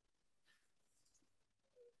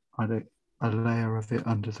add a layer of it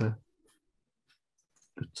under the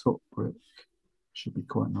top brick, should be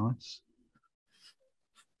quite nice.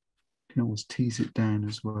 You can always tease it down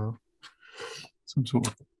as well. Some sort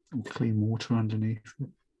of clean water underneath it.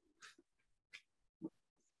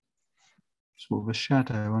 Sort of a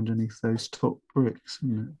shadow underneath those top bricks,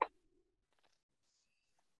 isn't it?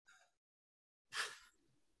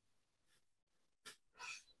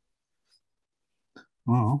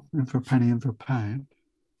 Well, in for a penny, in for a pound.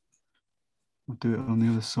 I'll do it on the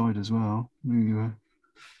other side as well.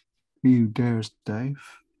 Who dares, Dave?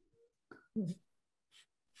 Do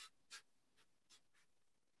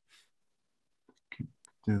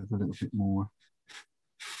a little bit more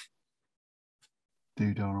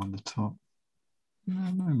doodah on the top.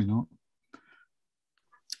 No, maybe not.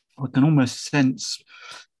 I can almost sense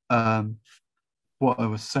what I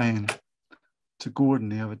was saying to Gordon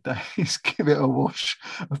the other day is give it a wash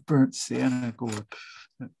of burnt sienna, Gordon.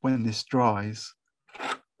 When this dries,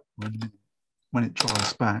 when it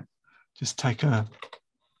dries back, just take you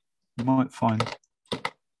might find a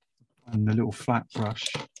little flat brush.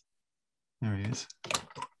 There he is. I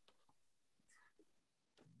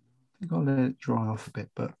think I'll let it dry off a bit,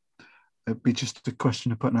 but it'd be just a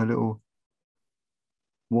question of putting a little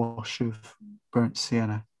wash of burnt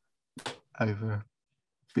sienna over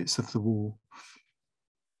bits of the wall.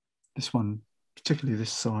 This one, particularly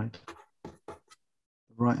this side,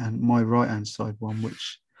 my right hand side one,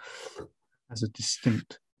 which has a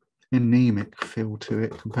distinct anemic feel to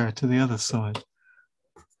it compared to the other side.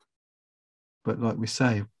 But like we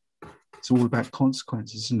say, it's all about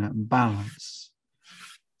consequences, isn't it, and balance.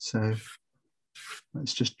 So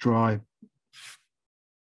let's just dry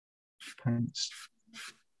paints.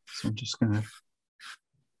 So I'm just gonna,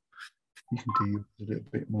 you can do a little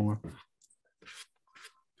bit more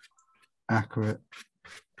accurate,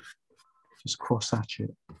 just cross hatch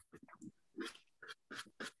it,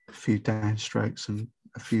 a few down strokes and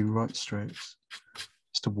a few right strokes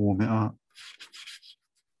just to warm it up.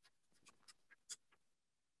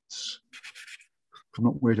 I'm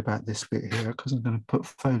not worried about this bit here because I'm going to put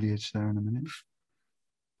foliage there in a minute.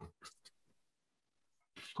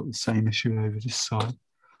 Got the same issue over this side.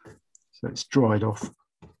 So it's dried off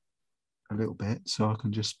a little bit, so I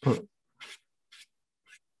can just put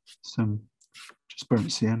some just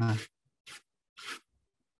burnt sienna.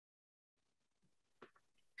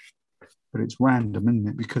 But it's random, isn't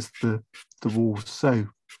it? Because the wall's so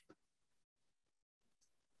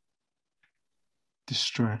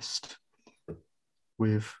distressed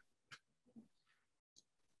with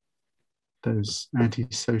those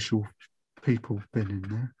antisocial people been in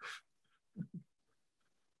there.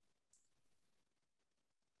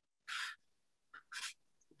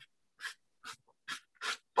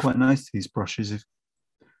 Quite nice, these brushes, if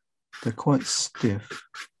they're quite stiff.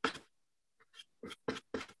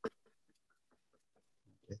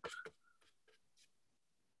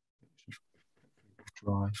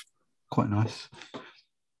 Dry, quite nice.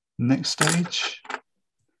 Next stage,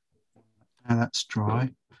 now that's dry.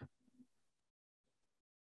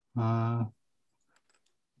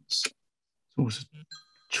 It's also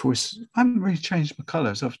choice. I haven't really changed my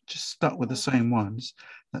colours. I've just stuck with the same ones.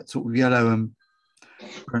 That sort of yellow and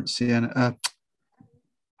burnt sienna,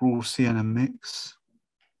 raw sienna mix.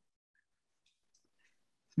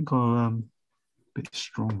 I think I'll a bit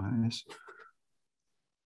strong that is.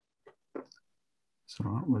 It's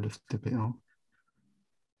all right. We'll lift a bit on.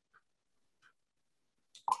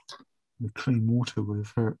 The clean water would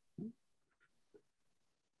have hurt.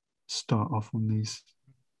 Start off on these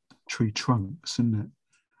tree trunks, isn't it?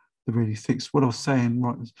 They're really thick. What I was saying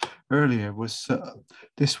right earlier was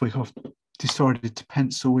this week I've decided to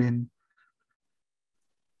pencil in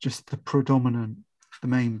just the predominant, the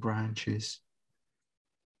main branches,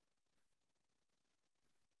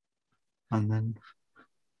 and then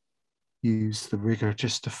use the rigger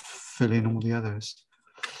just to fill in all the others.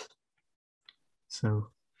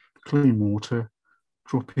 So clean water,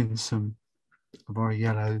 drop in some of our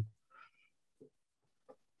yellowy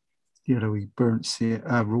burnt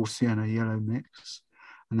sienna, raw sienna yellow mix,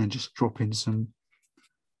 and then just drop in some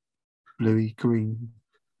bluey green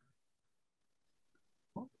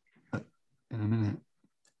in a minute.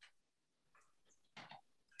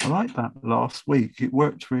 I like that last week. It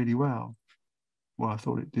worked really well. Well, I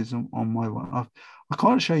thought it did on my one. I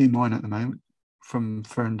can't show you mine at the moment from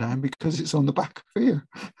Ferndown because it's on the back of here.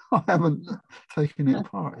 I haven't taken it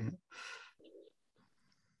apart yet.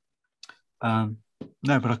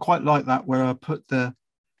 No, but I quite like that where I put the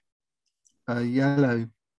yellow,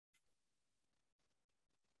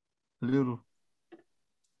 a little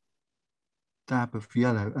dab of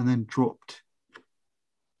yellow, and then dropped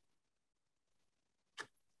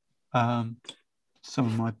some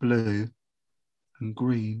of my blue and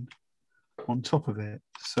green on top of it.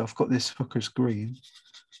 So I've got this Hooker's green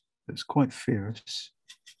that's quite fierce,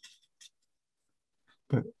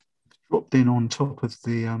 but dropped in on top of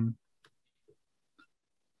the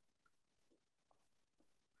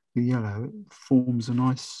yellow. It forms a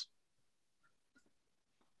nice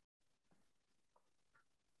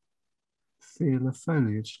feel of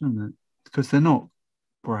foliage, doesn't it? Because they're not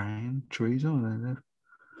brown trees, are they? They're,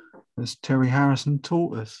 as Terry Harrison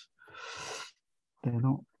taught us, they're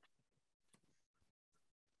not.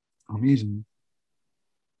 I'm using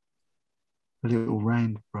a little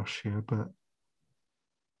round brush here, but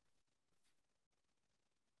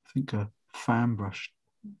I think a fan brush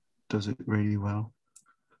does it really well.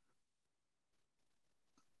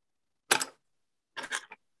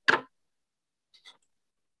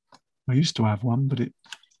 I used to have one, but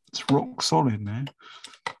it's rock solid now.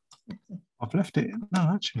 I've left it,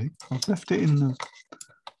 no, actually, I've left it in the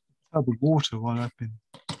tub of water while I've been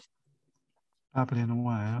babbling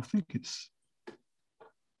away. I think it's,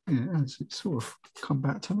 yeah, it's sort of come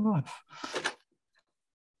back to life,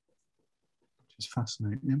 which is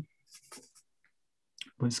fascinating.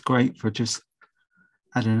 But it's great for just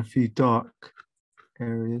adding a few dark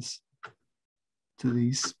areas to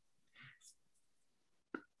these.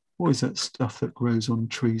 What is that stuff that grows on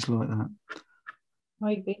trees like that?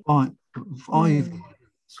 Ivy. Ivy,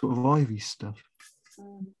 sort of ivy stuff.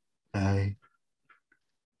 Hey,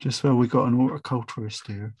 just where we got an horticulturist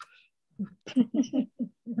here. I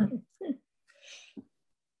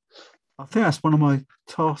think that's one of my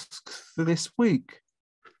tasks for this week.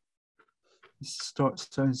 Start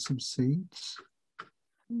sowing some seeds.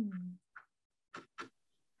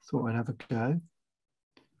 Thought I'd have a go.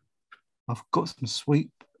 I've got some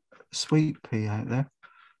sweet pea out there.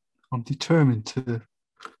 I'm determined to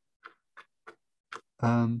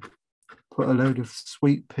put a load of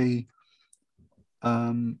sweet pea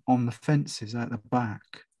on the fences out the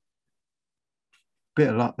back. bit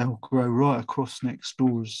of luck, they'll grow right across next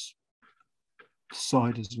door's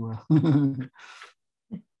side as well.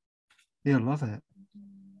 Yeah, I love it.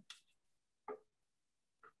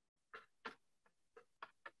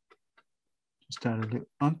 Just add a little.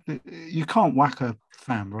 You can't whack a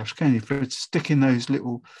fan brush, can you? For sticking those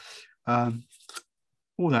little.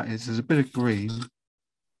 All that is a bit of green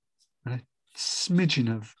and a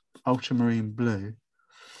smidgen of ultramarine blue,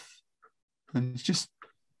 and just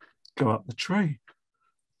go up the tree,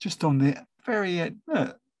 just on the very end.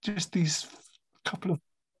 Look, just these couple of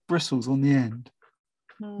bristles on the end.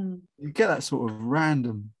 You get that sort of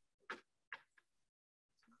random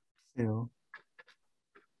feel.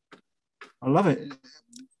 I love it.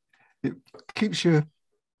 It keeps you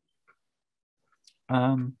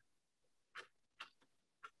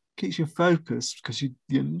focused, because you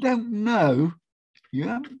don't know,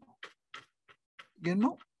 you're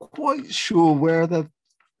not quite sure where the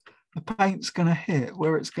paint's going to hit,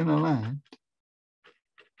 where it's going to land.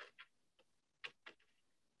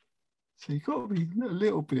 So you've got to be a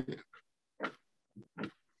little bit,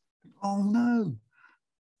 oh no,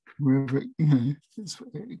 wherever it,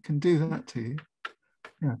 it can do that to you.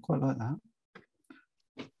 Yeah, I quite like that.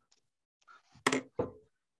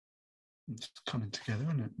 It's coming together,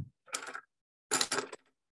 isn't it?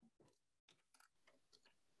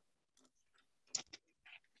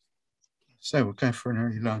 So we'll go for an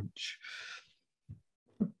early lunch.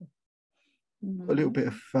 A little bit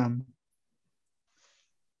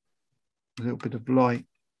of light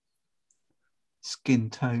skin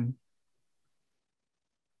tone.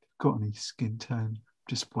 Got any skin tone?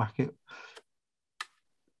 Just whack it.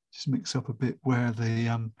 Just mix up a bit where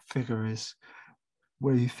the figure is,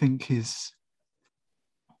 where you think his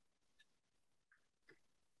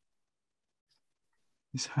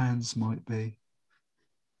hands might be.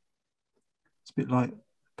 It's a bit like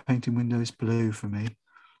painting windows blue for me.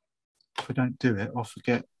 If I don't do it, I'll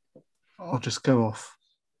forget. I'll just go off,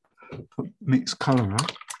 mix colour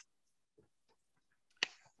up.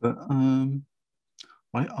 But I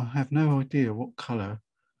have no idea what colour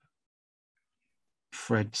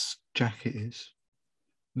Fred's jacket is.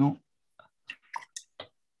 Not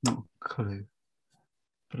a clue.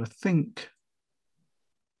 But I think,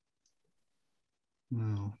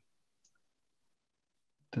 well,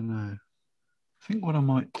 don't know. I think what I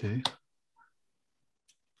might do,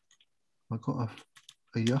 I've got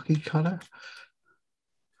a yucky colour.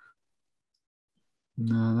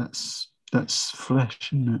 No, that's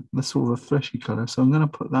flesh, isn't it? That's sort of a fleshy colour. So I'm going to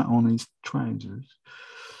put that on his trousers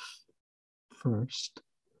first,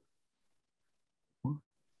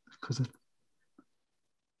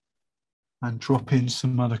 and drop in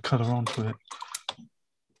some other colour onto it.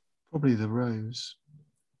 Probably the rose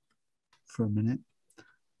for a minute.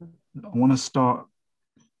 I want to start,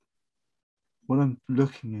 what I'm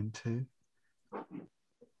looking into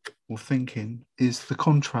or thinking is the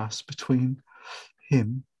contrast between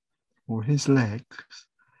him or his legs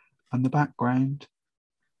and the background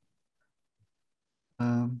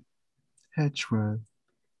hedgerow.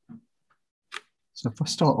 So if I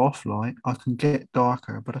start off light, I can get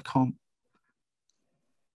darker, but I can't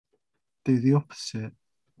do the opposite.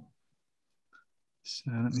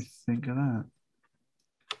 So let me think of that.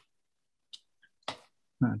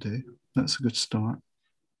 That'll do. That's a good start.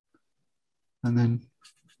 And then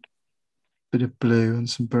a bit of blue and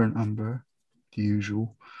some burnt umber, the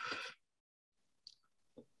usual.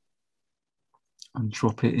 And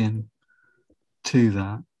drop it in to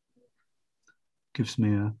that. Gives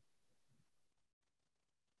me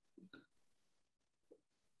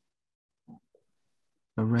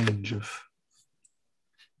a range of,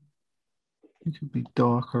 it could be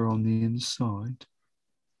darker on the inside.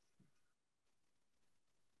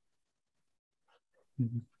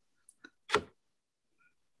 Be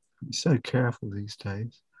so careful these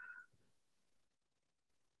days.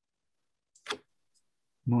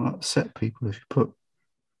 Might upset people if you put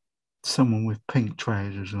someone with pink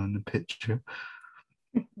trousers on the picture.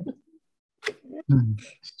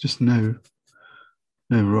 It's just no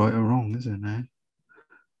right or wrong, is there now?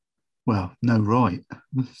 Well, no right.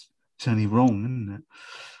 It's only wrong, isn't it?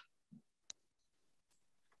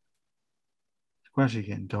 It's gradually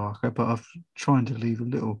getting darker, but I'm trying to leave a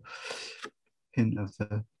little hint of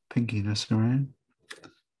the pinkiness around.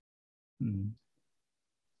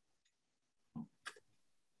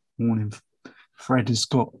 Morning, Fred has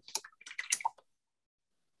got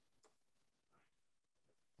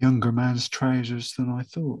younger man's trousers than I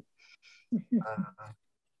thought.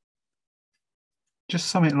 Just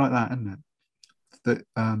something like that, isn't it? That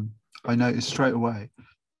I noticed straight away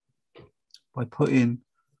by putting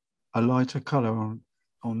a lighter colour on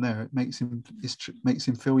on there, it makes him makes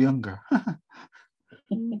him feel younger.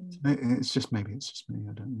 It's just maybe it's just me.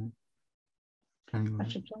 I don't know. Anyway. I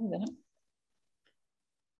should try that.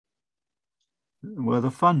 Well,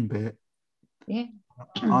 the fun bit. Yeah.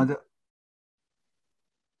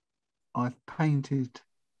 I've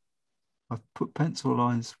put pencil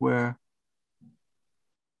lines where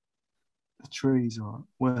the trees are,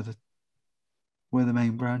 where the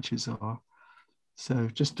main branches are. So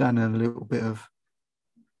just adding a little bit of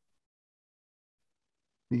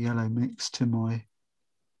the yellow mix to my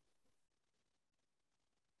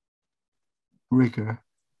rigger.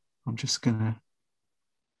 I'm just gonna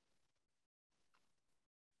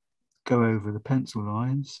go over the pencil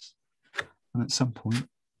lines, and at some point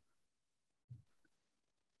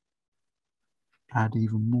add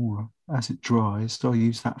even more as it dries. So I'll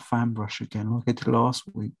use that fan brush again like I did last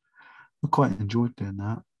week. I quite enjoyed doing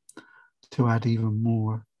that, to add even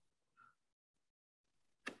more.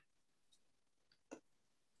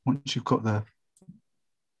 Once you've got the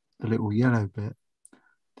little yellow bit,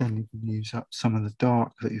 then you can use up some of the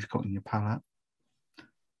dark that you've got in your palette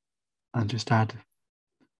and just add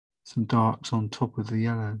some darks on top of the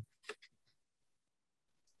yellow.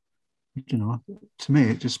 You know, to me,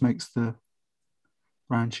 it just makes the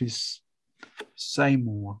branches say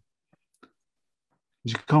more.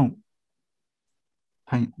 Because you can't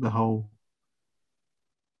paint the whole,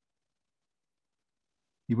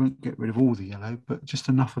 you won't get rid of all the yellow, but just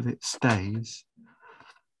enough of it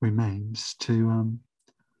remains to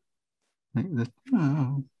make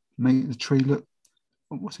the tree look,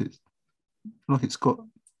 what's it, like it's got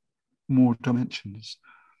more dimensions.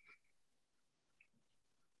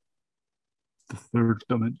 The third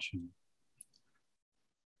dimension.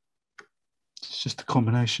 It's just a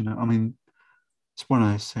combination. I mean, it's one of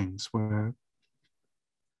those things where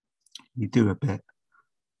you do a bit,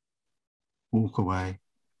 walk away,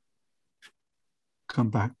 come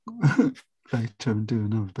back later and do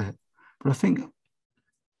another bit. But I think,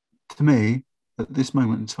 to me, at this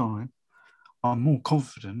moment in time, I'm more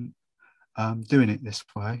confident doing it this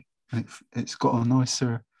way, and it's got a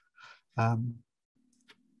nicer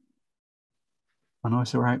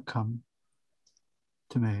outcome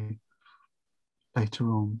to me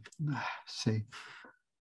later on. See,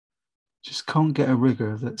 just can't get a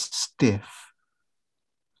rigger that's stiff,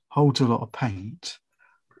 holds a lot of paint,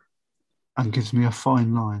 and gives me a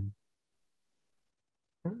fine line.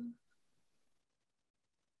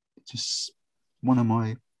 Just one of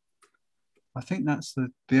my, I think that's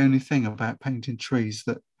the only thing about painting trees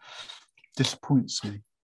that disappoints me.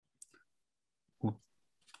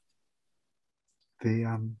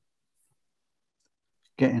 The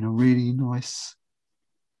getting a really nice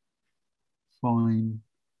fine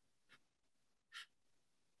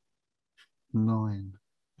line.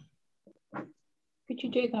 Could you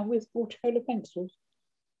do that with watercolour pencils?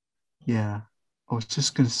 Yeah, I was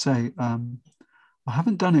just going to say, I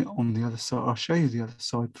haven't done it on the other side. I'll show you the other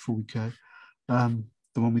side before we go. The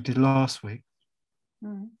one we did last week.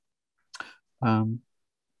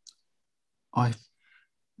 I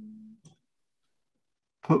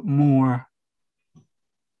put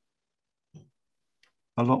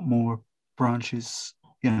a lot more branches,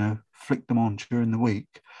 flick them on during the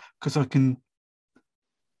week, because I can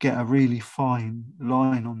get a really fine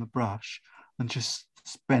line on the brush and just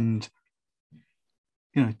spend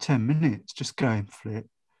 10 minutes just going flick,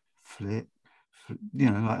 like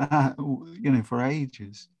that, for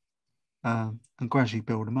ages, and gradually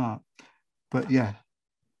build them up. But yeah,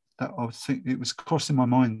 that I was thinking, it was crossing my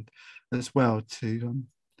mind as well to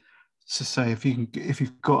say, if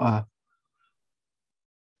you've got a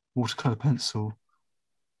watercolor pencil,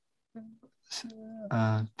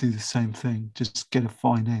 do the same thing, just get a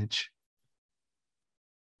fine edge.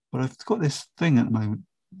 But I've got this thing at the moment,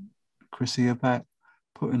 Chrissy, about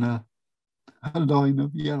putting a line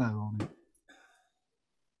of yellow on it,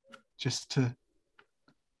 just to,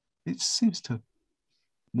 it seems to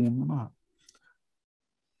warm them up.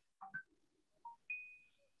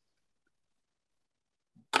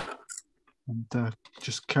 And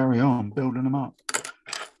just carry on building them up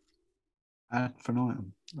ad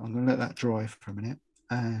infinitum. I'm going to let that dry for a minute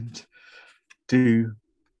and do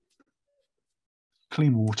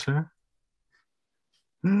clean water.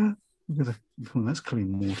 Look at that's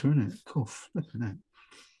clean water, isn't it? Cool, flipping it.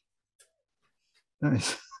 That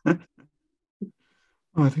is.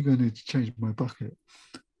 I think I need to change my bucket.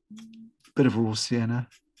 Bit of raw sienna.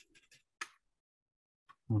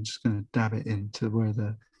 I'm just going to dab it into where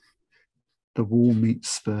the wall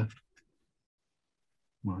meets the,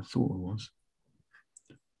 well, I thought it was.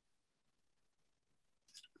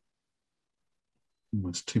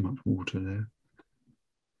 There's too much water there.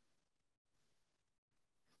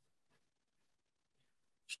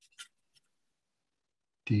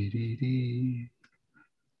 Dee, dee, dee.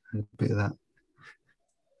 A bit of that.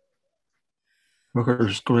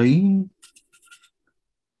 Rocker's green.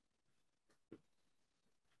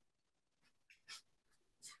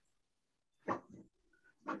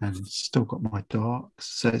 And still got my darks.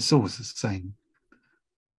 So it's always the same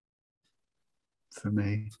for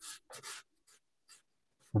me.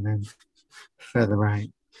 And then feather out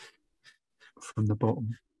from the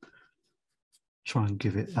bottom. Try and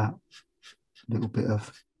give it that little bit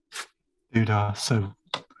of doodah, so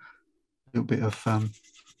a little bit of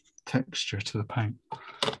texture to the paint.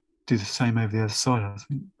 Do the same over the other side, I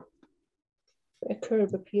think. A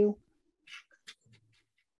curb appeal.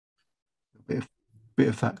 A bit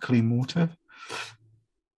of that clean water.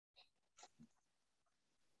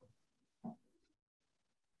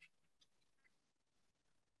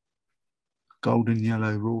 Golden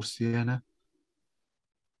yellow raw sienna.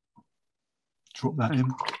 Drop that in.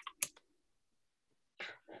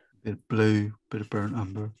 Bit of blue, bit of burnt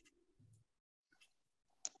umber.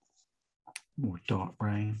 More dark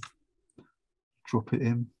brown. Drop it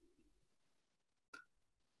in.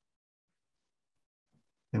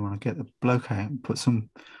 Then when I get the bloke out and put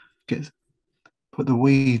the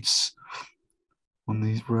weeds on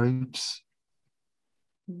these robes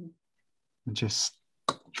and just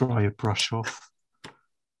dry your brush off.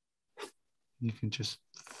 You can just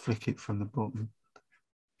flick it from the bottom.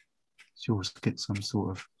 So you always get some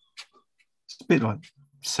sort of, it's a bit like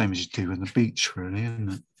the same as you do on the beach, really,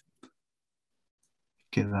 isn't it?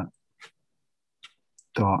 Get that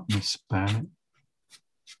darkness about it.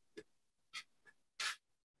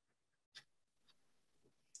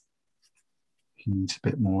 He needs a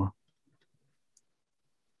bit more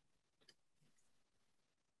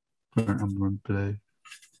burnt umber and blue.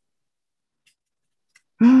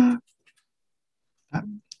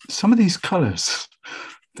 Some of these colours,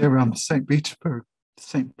 they're St.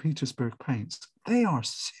 Petersburg paints. They are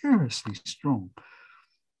seriously strong.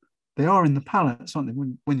 They are in the palettes, aren't they?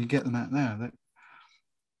 When you get them out there,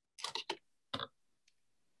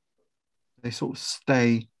 they sort of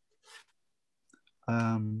stay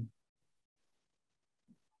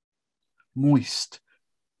moist.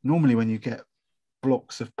 Normally, when you get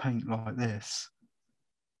blocks of paint like this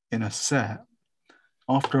in a set,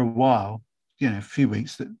 after a while, you know, a few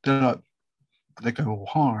weeks, they go all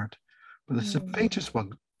hard. But the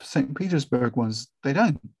St. Petersburg ones, they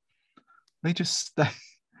don't. They just stay.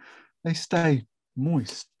 They stay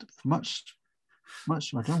moist for much. I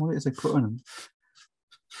don't know what it is they put on them.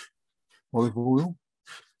 Olive oil,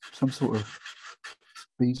 some sort of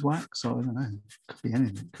beeswax. I don't know. Could be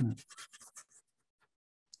anything, couldn't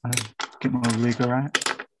it? Get my rigger out.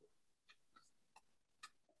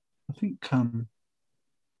 I think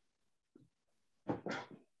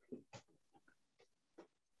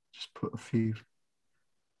just put a few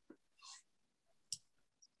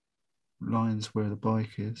lines where the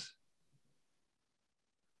bike is.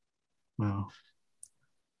 Well,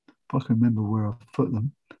 if I can remember where I've put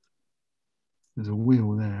them, there's a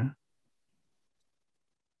wheel there,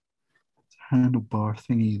 there's a handlebar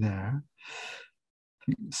thingy there. I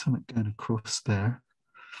think there's something going across there.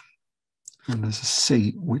 And there's a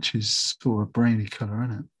seat, which is sort of a browny colour,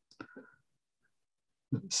 isn't it?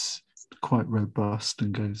 That's quite robust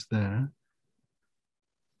and goes there.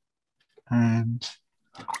 And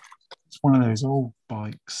it's one of those old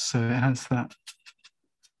bikes, so it has that.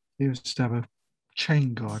 They used to have a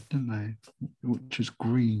chain guard, didn't they? Which is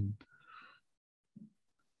green.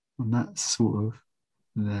 And that's sort of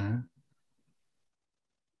there.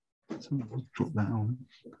 So we'll drop that on.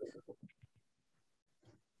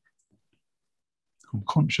 I'm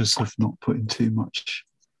conscious of not putting too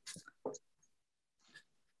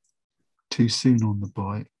soon on the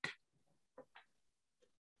bike.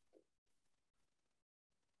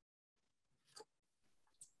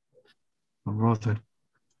 I'd rather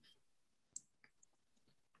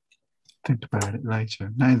think about it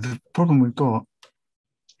later. Now, the problem we've got,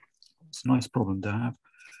 it's a nice problem to have,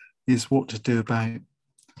 is what to do about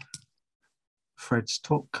Fred's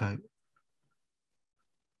top coat.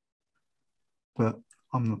 But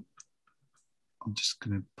I'm just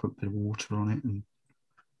going to put a bit of water on it and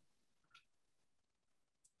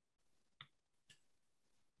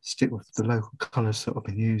stick with the local colours that I've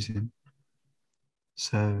been using.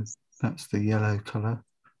 So that's the yellow colour.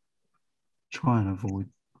 Try and avoid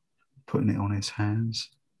putting it on his hands.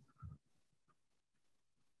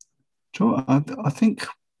 I think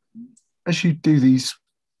as you do these,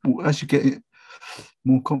 as you get it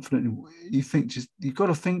more confident, you've got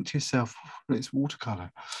to think to yourself, well, it's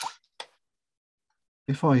watercolour.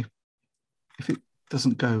 If it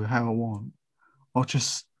doesn't go how I want, I'll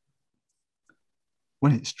just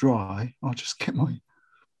when it's dry, I'll just get my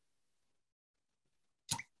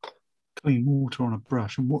clean water on a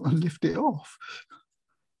brush and lift it off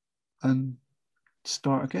and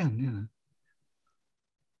start again, you know.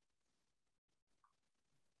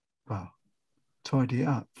 Well, tidy it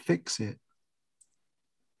up, fix it.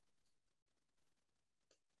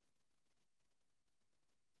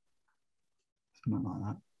 Something like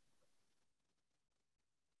that.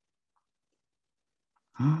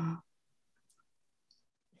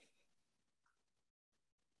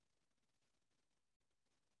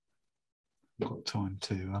 I've got time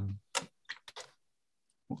to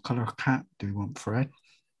what colour of cat do you want, Fred?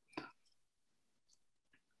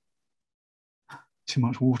 Too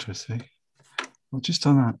much water, see? Well, just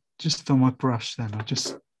on that, just on my brush then,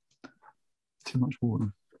 too much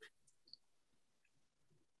water.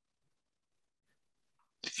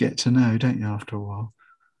 You get to know, don't you, after a while,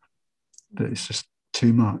 that it's just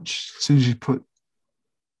too much. As soon as you put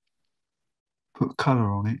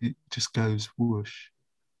colour on it, it just goes whoosh.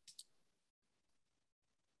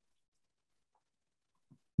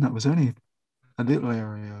 And that was only a little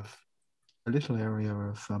area of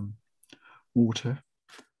water.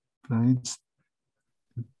 But I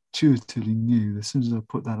intuitively knew as soon as I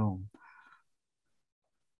put that on,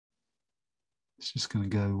 it's just going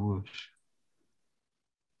to go whoosh.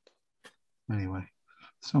 Anyway,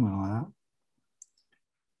 something like that.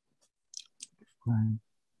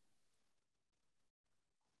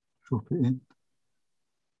 Drop it in.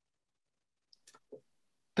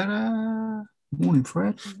 Ta-da! Morning,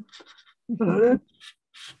 Fred. Hello.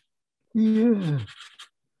 Yeah.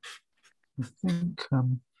 I think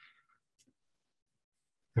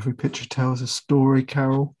every picture tells a story,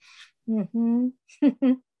 Carol. Mm-hmm.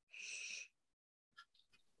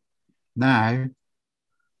 Now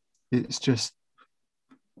it's just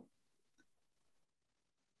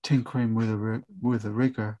tinkering with a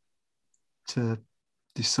rigger to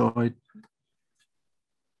decide.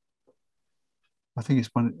 I think it's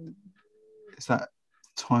that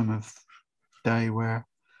time of day where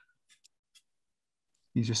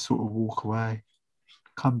you just sort of walk away,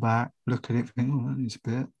 come back, look at it, think, oh, that needs a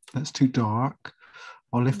bit. That's too dark.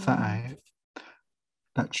 I'll lift that out.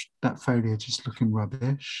 That foliage is looking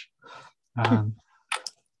rubbish.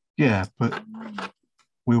 Yeah, but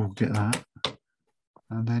we all get that.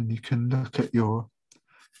 And then you can look at your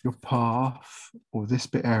path or this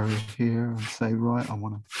bit area here and say, right, I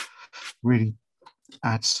want to really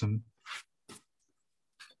add some.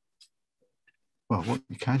 Well, what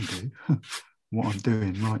you can do, what I'm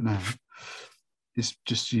doing right now, is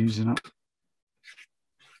just using up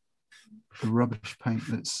the rubbish paint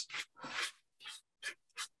that's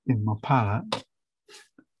in my palette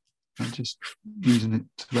and just using it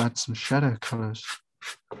to add some shadow colours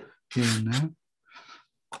here and there.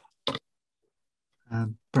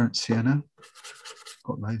 And burnt sienna,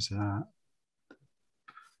 got loads of that.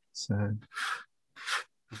 So I'm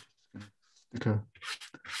just going to stick a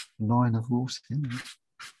line of raw sienna.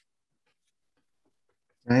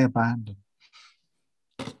 They abandoned.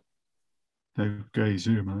 Okay,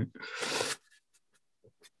 zoom out.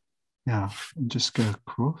 Yeah, and just go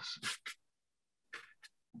across.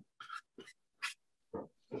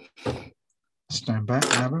 Stand back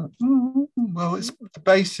and have a look. Well, it's the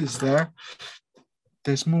base is there.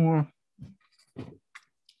 There's more.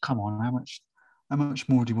 Come on, how much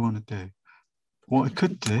more do you want to do? What I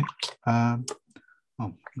could do,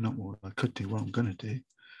 not what I could do, what I'm going to do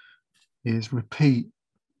is repeat,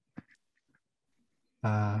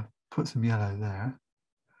 put some yellow there,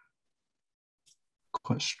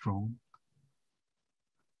 quite strong,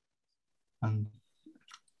 and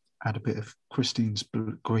add a bit of Christine's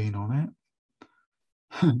green on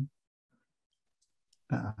it.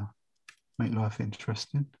 That'll make life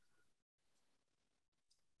interesting.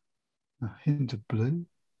 A hint of blue.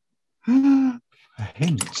 A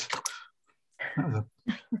hint. That was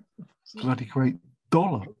a bloody great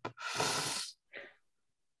dollop.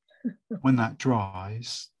 When that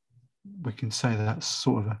dries, we can say that's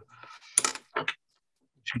sort of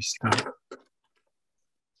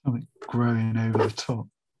something growing over the top.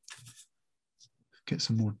 Get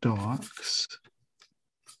some more darks.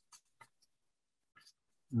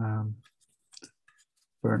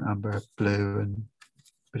 Burnt umber blue and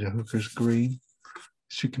a bit of hooker's green.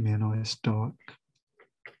 Should give me a nice dark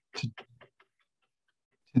to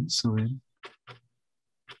tinsel in.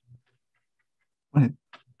 When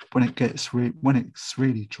it's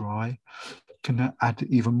really dry, you can add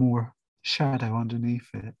even more shadow underneath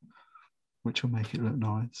it, which will make it look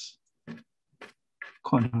nice.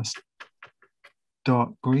 Quite a nice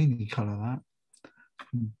dark greeny colour that.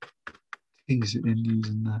 Tease it in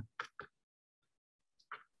using the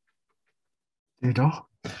Did I?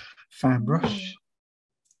 Fan brush.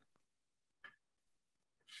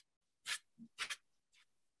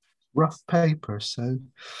 Rough paper, so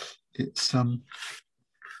it's well,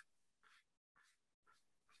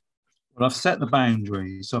 I've set the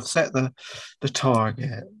boundaries, I've set the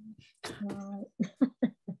target. Right.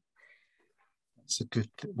 That's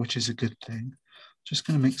which is a good thing. Just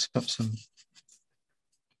going to mix up some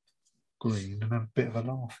green and have a bit of a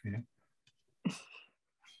laugh here.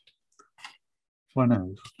 Well,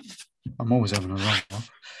 no, I'm always having a laugh.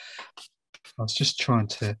 I was just trying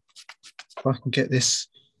to, if I can get this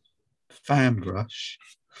fan brush,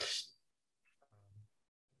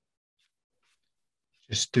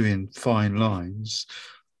 just doing fine lines.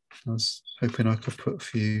 I was hoping I could put a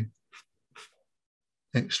few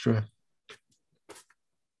extra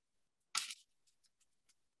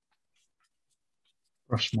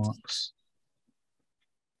brush marks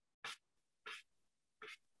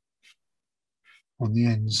on the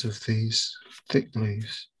ends of these thick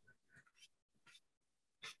leaves.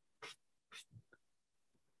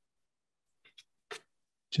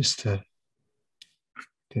 Just to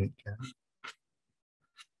get it going.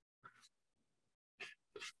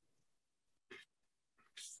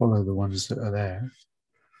 Follow the ones that are there,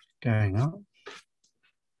 going up.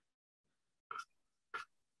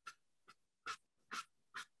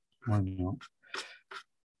 Why not?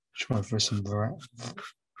 Try for some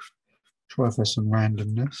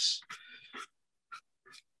randomness.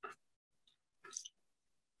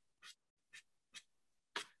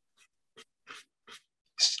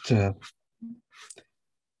 Just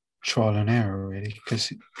trial and error, really,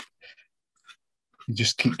 because you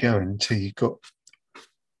just keep going until you've got,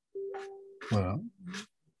 well,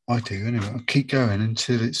 I do anyway. I keep going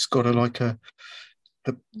until it's got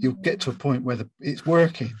you'll get to a point where it's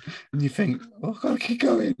working, and you think, oh, I've got to keep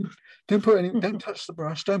going. Don't touch the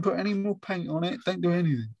brush. Don't put any more paint on it. Don't do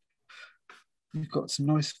anything. You've got some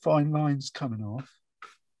nice fine lines coming off.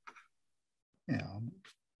 Yeah,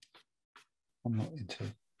 I'm not into.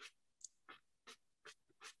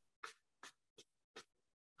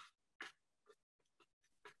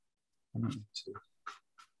 I'm not into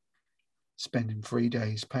spending 3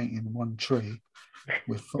 days painting one tree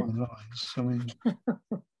with fine lines. I mean,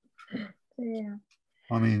 Yeah.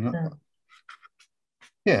 I mean,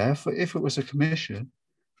 yeah. If it was a commission,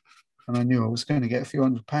 and I knew I was going to get a few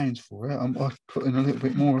 £100 for it, I'd put in a little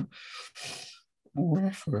bit more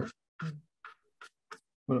effort.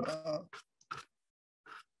 But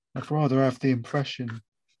I'd rather have the impression.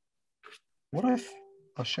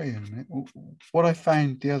 I'll show you in a minute. What I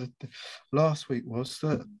found last week was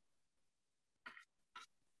that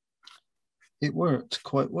it worked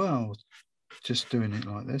quite well, just doing it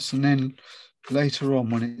like this. And then later on,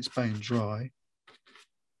 when it's bone dry,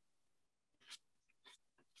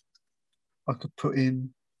 I could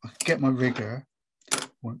get my rigger.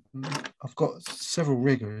 I've got several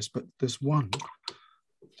riggers, but there's one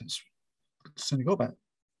that's only got about,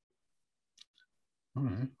 I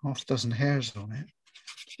don't know, half a dozen hairs on it.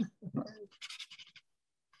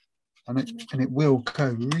 And it will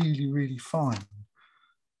go really, really fine.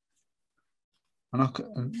 And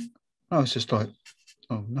I was just like,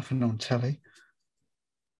 oh, nothing on telly.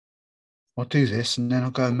 I'll do this, and then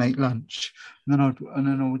I'll go and make lunch. And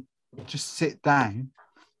then I would just sit down,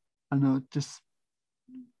 and I would just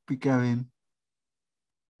be going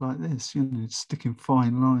like this, sticking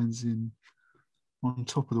fine lines in on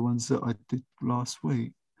top of the ones that I did last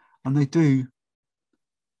week. And they do.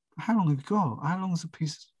 How long have you got? How long is a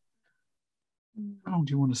piece? How long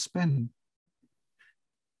do you want to spend?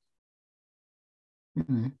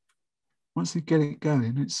 Once you get it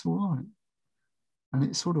going, it's all right. And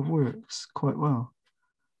it sort of works quite well.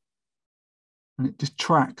 And it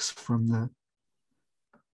detracts from the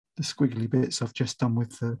squiggly bits I've just done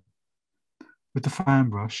with the fan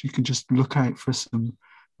brush. You can just look out for some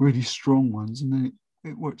really strong ones, and then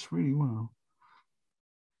it works really well.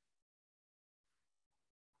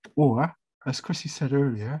 Or, as Chrissy said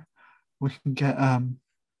earlier, we can get a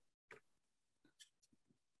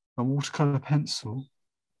watercolor pencil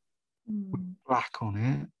with black on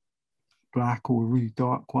it, black or a really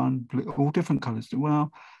dark one, all different colors.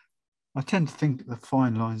 Well, I tend to think the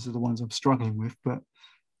fine lines are the ones I'm struggling with,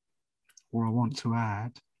 or I want to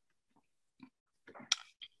add.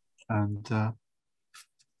 And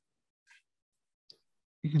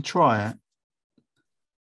you can try it,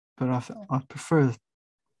 but I prefer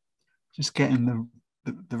just getting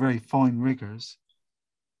the very fine riggers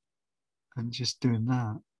and just doing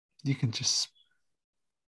that. You can just,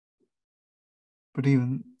 but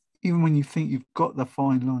even when you think you've got the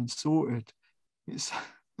fine line sorted, it's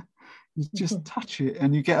You just touch it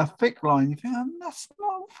and you get a thick line. You think, oh, that's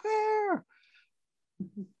not fair.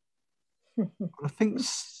 But I think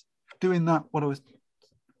doing that, what I was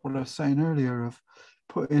saying earlier, of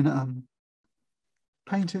putting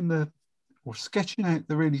painting or sketching out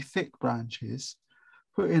the really thick branches,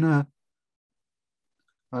 putting a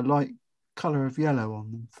light colour of yellow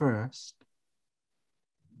on them first,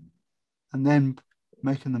 and then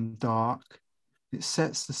making them dark. It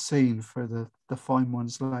sets the scene for the fine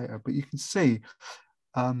ones later. But you can see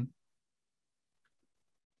how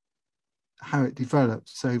it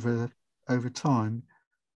develops over time.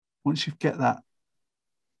 Once you get that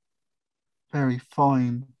very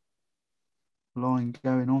fine line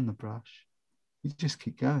going on the brush, you just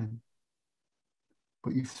keep going.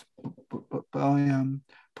 But by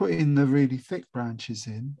putting the really thick branches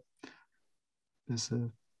in, I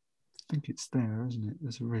think it's there, isn't it?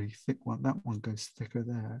 There's a really thick one. That one goes thicker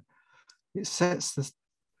there. It sets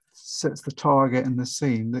the target and the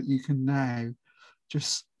scene that you can now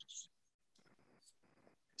just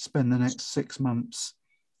spend the next 6 months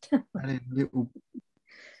adding little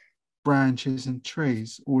branches and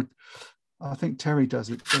trees. Or I think Terry does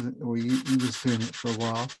it, or he was doing it for a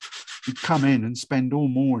while. He'd come in and spend all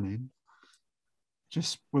morning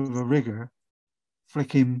just with a rigger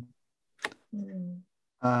flicking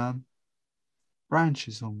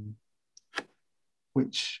branches on,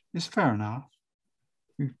 which is fair enough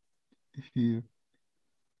if you're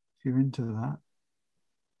into that.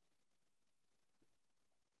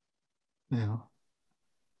 Yeah,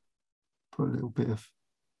 put a little bit of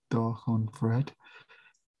dark on Fred.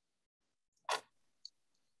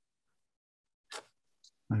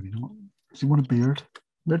 Maybe not. Does he want a beard?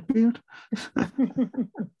 Red beard? That's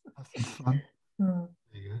fun. There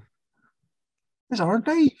you go. There's our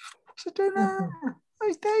Dave. What's it doing there?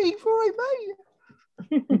 Hey Dave, all right,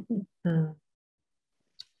 mate.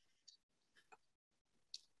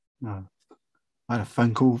 No. I had a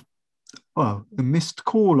phone call. Well, a missed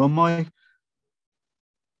call on my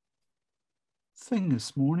thing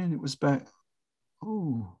this morning. It was about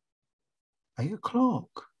 8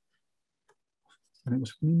 o'clock. And it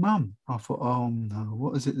was from my mum. I thought, oh no,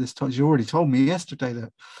 what is it this time? You already told me yesterday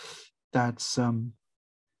that Dad's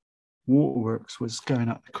waterworks was going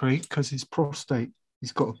up the creek because his prostate,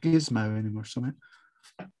 he's got a gizmo in him or something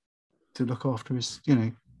to look after his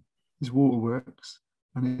waterworks,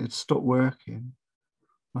 and it had stopped working.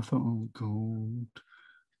 I thought, oh God,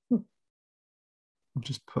 I'll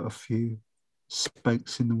just put a few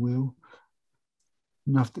spokes in the wheel.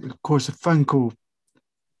 And after, of course, a phone call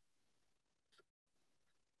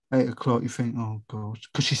 8 o'clock, you think, oh God,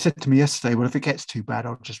 because she said to me yesterday, well, if it gets too bad,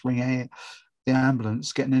 I'll just ring the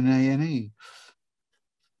ambulance, getting an A&E.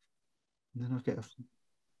 And then I get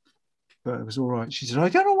but it was all right. She said, I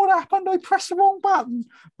don't know what happened. I pressed the wrong button.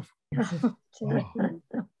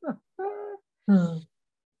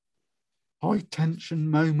 High tension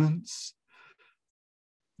moments.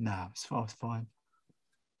 No, I was fine.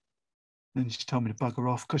 And she told me to bugger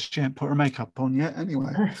off because she hadn't put her makeup on yet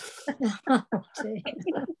anyway.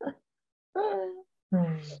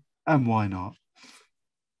 And why not?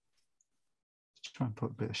 Let's try and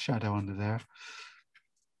put a bit of shadow under there.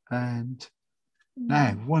 And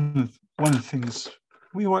now, one of the things,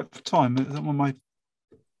 we work for time.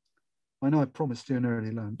 I know I promised you an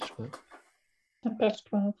early lunch, but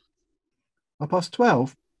 12:30.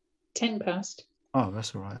 12:30? 10 past. Oh,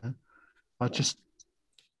 that's all right then. I've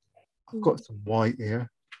got some white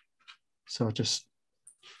here, so I just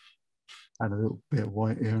add a little bit of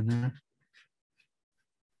white here and there.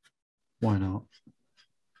 Why not?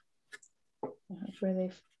 That's where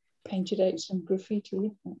they've painted out some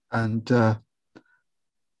graffiti. And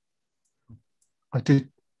I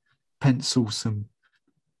did pencil some,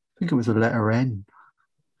 I think it was a letter N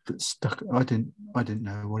that stuck. I didn't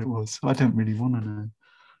know what it was. I don't really want to know.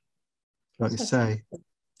 Like you say,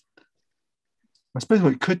 I suppose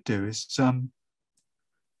what it could do is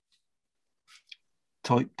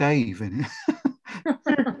type Dave in it.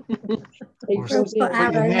 We'll put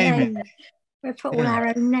our own names. We'll put all our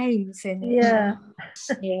own names in it.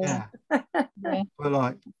 Yeah. But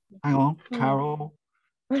like, hang on, Carol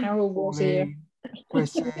was here.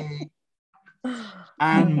 Chrissy,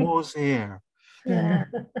 Anne was here. Yeah.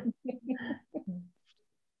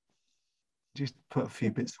 Just put a few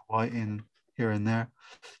bits of white in here and there.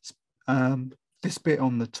 This bit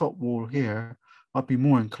on the top wall here, I'd be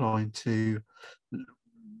more inclined to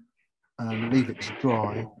leave it to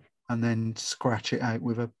dry and then scratch it out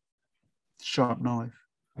with a sharp knife.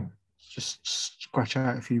 Just scratch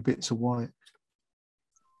out a few bits of white.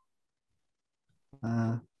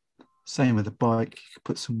 Same with the bike. You could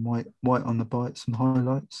put some white on the bike, some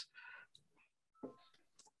highlights.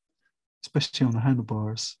 especially on the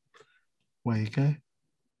handlebars. Where you go.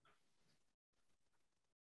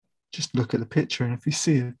 Just look at the picture, and if you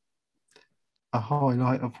see a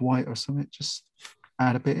highlight of white or something, just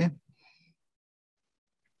add a bit in.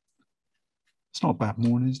 It's not a bad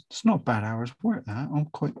morning. It's not a bad hour's work, that. I'm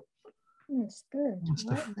quite... It's good.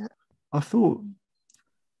 I thought,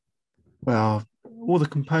 well, all the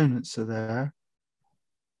components are there.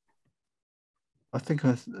 I think,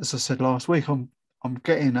 as I said last week, I'm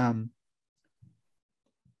getting,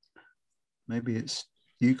 maybe it's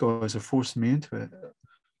you guys are forcing me into it.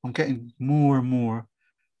 I'm getting more and more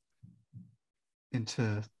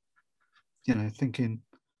into, you know, thinking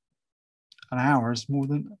an hour is more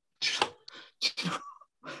than...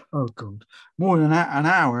 Oh God, more than an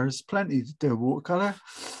hour is plenty to do a watercolor.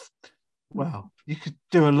 Well, you could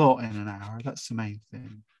do a lot in an hour. That's the main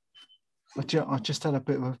thing. I just had a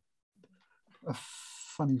bit of a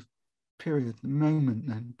funny period, moment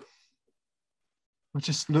then. I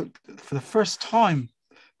just looked for the first time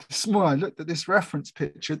this morning. I looked at this reference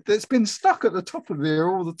picture that's been stuck at the top of here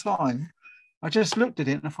all the time. I just looked at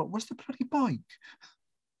it and I thought, where's the bloody bike?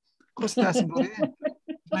 Of course, it hasn't got it in.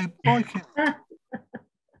 There's no bike in.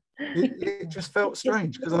 It just felt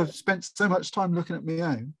strange because I've spent so much time looking at my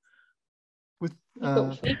own. With he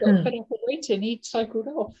got fed up of waiting. He cycled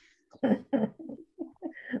off.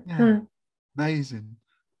 Yeah, amazing.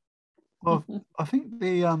 Well, I think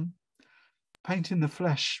the painting the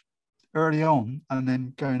flesh early on and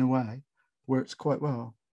then going away works quite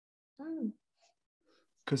well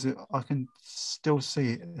because I can still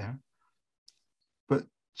see it there. But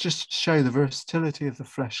just to show the versatility of the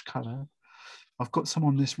flesh colour, I've got some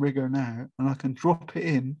on this rigger now, and I can drop it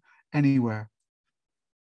in anywhere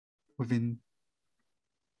within,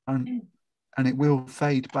 and it will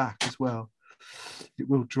fade back as well. It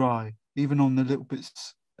will dry, even on the little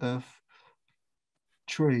bits of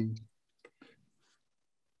tree.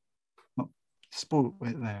 Not spoilt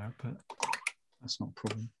it there, but that's not a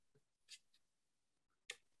problem.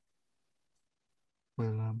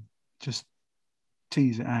 We'll just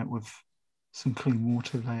tease it out with some clean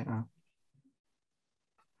water later.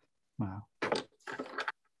 Wow.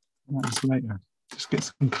 That is later. Just get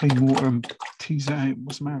some clean water and tease it out.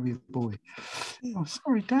 What's the matter with you, boy? Oh,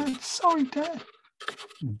 sorry, Dad. Sorry, Dad.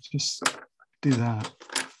 Just do that.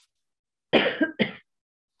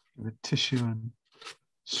 Give a tissue and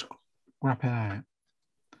scrap it out.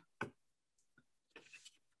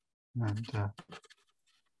 And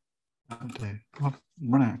that'll do. I've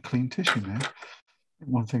run out of clean tissue now.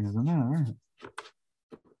 One thing is another, isn't it?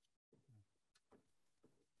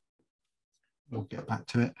 We'll get back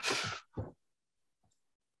to it.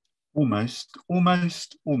 Almost.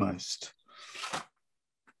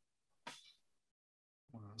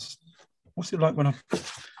 What's it like when I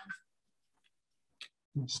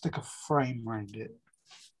stick a frame around it?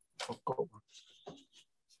 I've got one.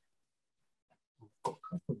 I've got a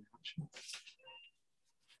couple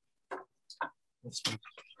actually.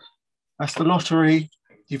 That's the lottery.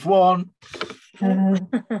 You've won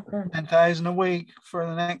 10,000 a week for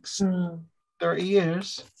the next 30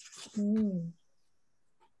 years.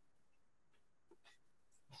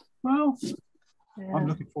 Well, I'm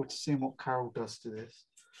looking forward to seeing what Carol does to this.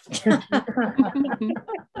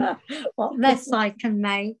 What mess I can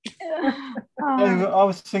make. I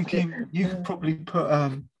was thinking you could probably put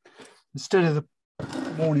instead of the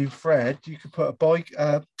morning thread, you could put a bike,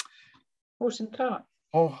 horse and cart.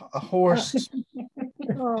 Oh, a horse.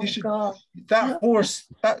 Oh God! That horse,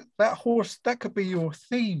 that could be your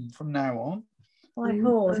theme from now on. My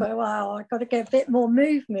horse. Oh, wow, I've got to get a bit more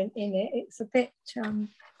movement in it. It's a bit.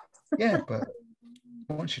 Yeah, but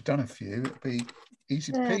once you've done a few, it'll be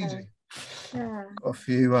easy peasy. Yeah. Got a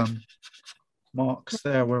few marks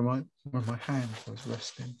there where my hand was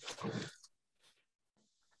resting.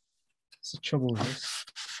 That's the trouble with this.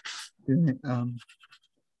 Doing it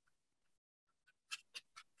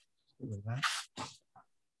with that.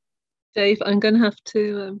 Dave, I'm going to have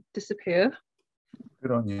to disappear.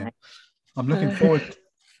 Good on you. I'm looking forward.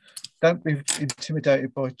 Don't be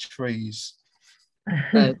intimidated by trees.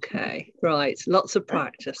 Okay, right. Lots of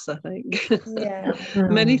practice, I think. Yeah.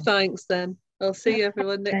 Many thanks then. I'll see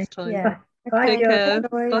everyone next time. Yeah. Take care.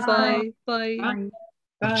 Bye. Bye. Bye.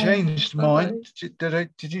 I changed mine.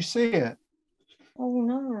 Did you see it? Oh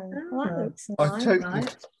no, that looks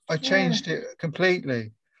nice. I changed it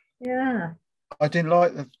completely. Yeah. I didn't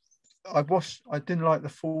like the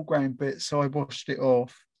foreground bit, so I washed it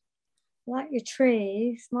off. Like your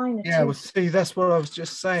trees, mine are Yeah, well, see, that's what I was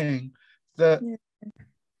just saying. That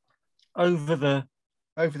over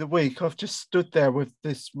the week, I've just stood there with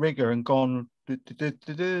this rigger and gone,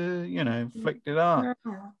 you know, flicked it up.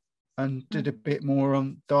 and did a bit more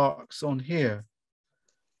on darks on here.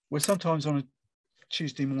 Well, sometimes on a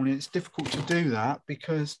Tuesday morning it's difficult to do that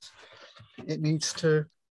because it needs to,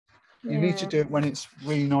 you need to do it when it's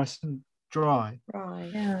really nice and dry. Right.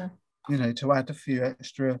 Yeah. You know, to add a few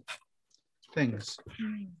extra things.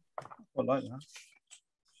 I like that.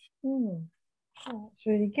 Oh, that's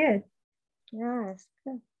really good. Yeah, it's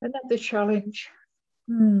good. Another challenge.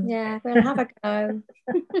 Yeah, we'll have a go.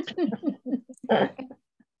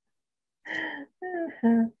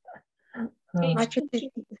 I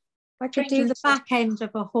could do the back end of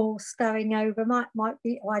a horse going over. Might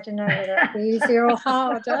be, I don't know whether it'd be easier or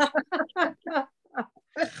harder.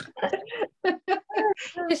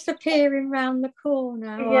 Disappearing round the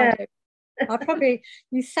corner. Yeah. I'll probably,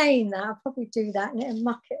 you saying that, I'll probably do that and it'll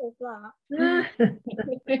muck it all that.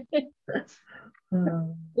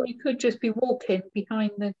 Well, you could just be walking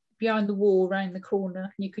behind the wall around the corner,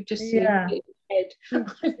 and you could just see his head.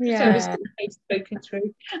 Yeah. So his face poking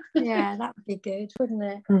through. Yeah, that would be good, wouldn't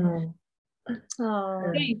it?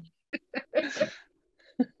 Oh.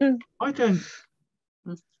 I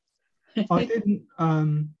didn't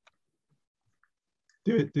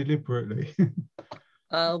do it deliberately.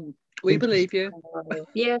 We believe you.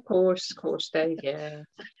 Yeah, of course, Dave. Yeah.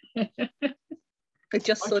 It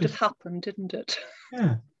just sort of happened, didn't it?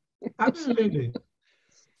 Yeah, absolutely.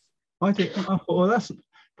 I thought,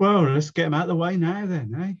 well, let's get them out of the way now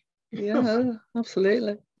then, eh? Yeah,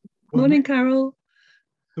 absolutely. Well, Morning, Carol.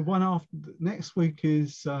 The one after next week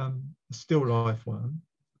is a still life one.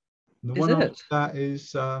 And the Is one it? after that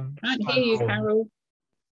is Can't hear you, Carol.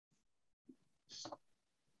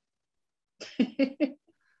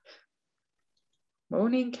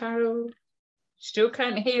 Morning, Carol. Still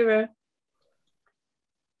can't hear her.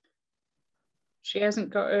 She hasn't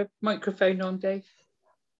got a microphone on, Dave.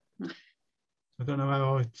 I don't know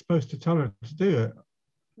how I'm supposed to tell her to do it.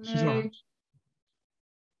 She's No.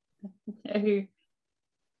 No.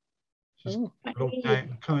 She's logged out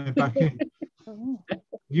and coming back in.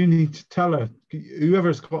 You need to tell her,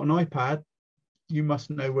 whoever's got an iPad, you must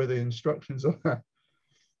know where the instructions are.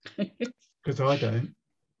 Because I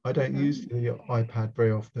don't use the iPad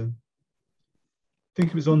very often. I think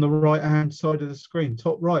it was on the right hand side of the screen,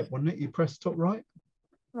 top right, wasn't it? You press top right.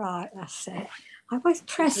 Right, that's it. I always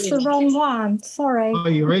pressed the wrong one. Sorry. Oh,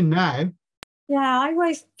 you're in now. Yeah, I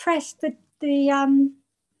always pressed the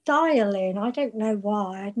dial in. I don't know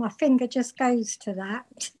why. My finger just goes to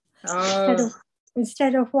that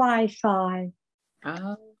instead of Wi-Fi.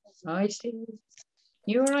 Oh, I see.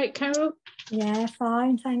 You all right, Carol? Yeah,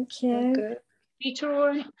 fine, thank you. Good. Peter, all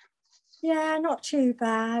right? Yeah, not too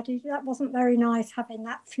bad. That wasn't very nice having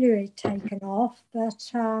that fluid taken off,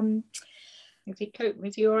 but Is he coping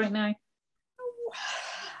with you all right now?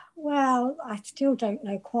 well, I still don't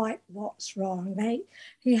know quite what's wrong.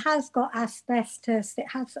 He has got asbestos. It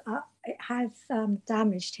has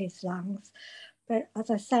damaged his lungs, but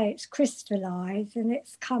as I say, it's crystallized and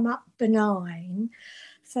it's come up benign.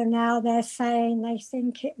 So now they're saying they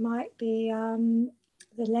think it might be the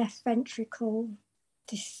left ventricle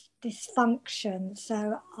dysfunction.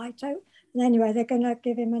 So I don't. Anyway, they're going to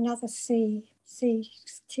give him another CT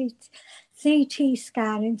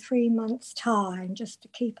scan in 3 months' time, just to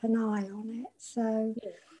keep an eye on it. So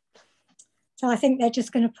I think they're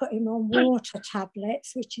just going to put him on water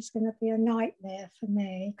tablets, which is going to be a nightmare for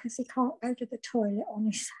me because he can't go to the toilet on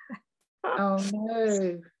his own. Oh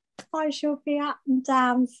no! I shall be up and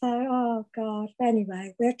down. So oh God.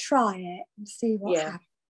 Anyway, we'll try it and see what happens.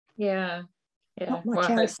 Yeah. Not Well, much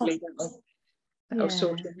else. hopefully that'll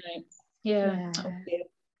sort it out. Yeah. Oh, dear.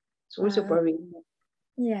 It's always a worry, isn't it?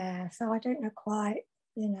 Yeah, so I don't know quite,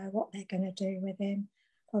 what they're going to do with him.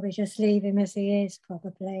 Probably just leave him as he is,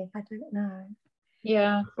 probably. I don't know.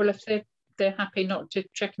 Yeah, well, if they're happy not to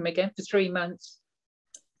check him again for 3 months,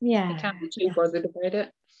 they can't be too bothered about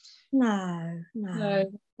it. No.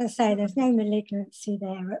 As I say, there's no malignancy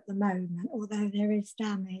there at the moment, although there is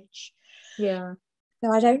damage. Yeah.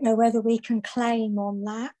 So I don't know whether we can claim on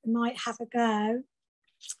that. We might have a go.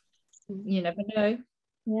 You never know.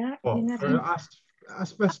 Yeah. Well, you never know.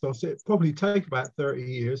 Asbestos, it probably take about 30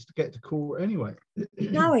 years to get to court anyway.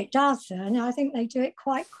 No, it doesn't. I think they do it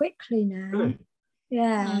quite quickly now. Really?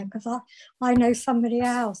 Yeah, because I know somebody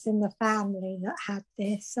else in the family that had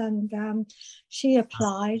this, and she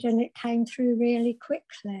applied and it came through really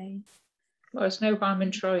quickly. Well, it's no harm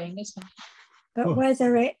in trying, is there? But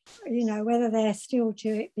whether they still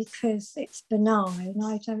do it because it's benign,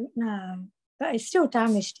 I don't know. But it still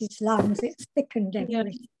damaged his lungs. It's thickened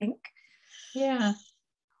everything. Yeah.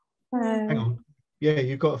 Hang on. Yeah,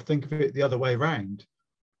 you've got to think of it the other way around.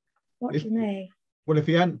 What do you mean? Well, if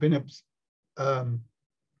he hadn't been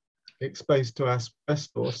exposed to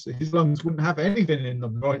asbestos, his lungs wouldn't have anything in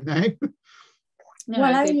them right now. No,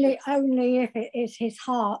 well, they- only if it is his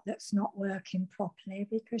heart that's not working properly,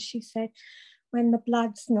 because she said when the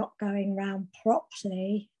blood's not going round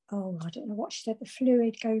properly, oh, I don't know what she said, the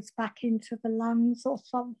fluid goes back into the lungs or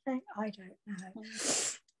something. I don't know.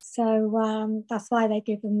 So that's why they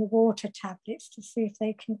give them the water tablets, to see if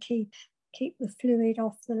they can keep the fluid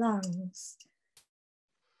off the lungs.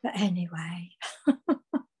 But anyway,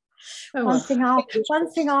 Oh, one well. thing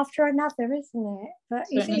after another, isn't it? But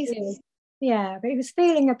Certainly is. yeah, but he was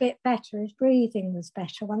feeling a bit better. His breathing was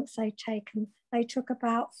better once they took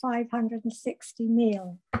about 560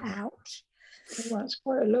 ml out. Well, that's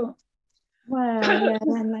quite a lot. Well, yeah,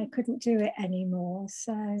 then they couldn't do it anymore.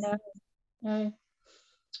 So No.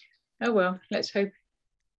 Oh well, let's hope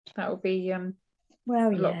that will be well,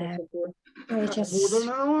 a lot yeah, better for him. we're just More than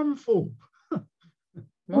an armful.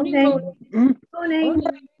 Morning, Morning. Pauline. Morning.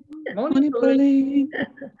 Morning, Pauline. Pauline.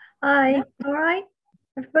 Hi. All right.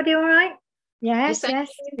 Everybody all right? yes, Yes,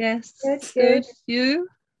 yes. Yes. Good. You?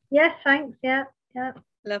 Yes, thanks. Yeah. Yeah.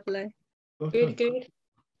 Lovely. Good.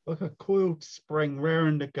 Like a coiled spring,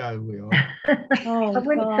 raring to go we are. Oh, I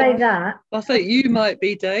wouldn't say gosh. that. I think you might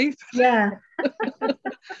be, Dave. Yeah.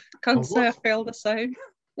 Can't say I feel the same.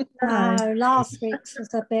 No, last week's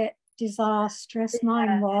was a bit disastrous.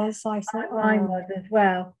 Mine was. I thought, Mine was as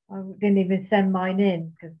well. I didn't even send mine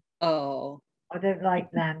in because Oh, I don't like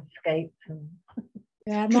landscapes. And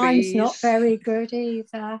yeah, mine's not trees. very good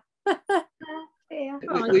either. Yeah.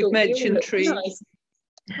 Oh, I We've thought they mentioned all looked trees. nice.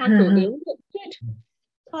 I thought they all looked good. It's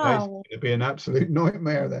Oh, going to be an absolute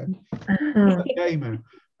nightmare then. Gamer.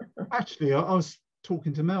 Actually, I was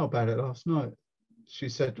talking to Mel about it last night. She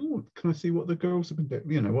said, "Oh, can I see what the girls have been doing?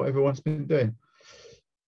 You know, what everyone's been doing,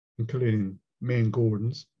 including me and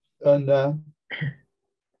Gordon's." And I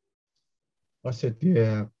said,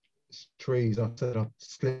 "Yeah, it's trees." I said, "I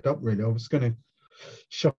slipped up really. I was going to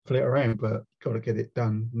shuffle it around, but got to get it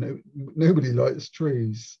done. Nobody likes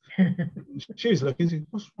trees." She was looking, saying,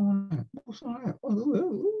 "What's wrong with that? What's wrong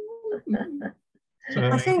with that?" So,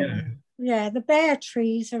 I think, you know, yeah, the bare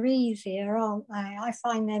trees are easier, aren't they? I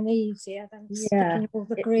find them easier than Yeah. sticking all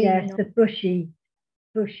the green Yes, on. the bushy.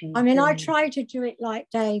 I mean, I thing. try to do it like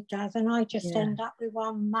Dave does, and I just Yeah. end up with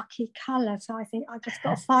one mucky colour. So I think I just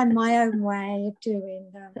got to find my own way of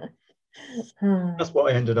doing them. that's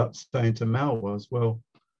what I ended up saying to Mel was, well,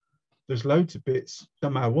 there's loads of bits, no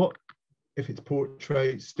matter what, if it's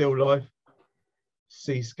portrait, still life,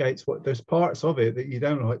 seascapes, what there's parts of it that you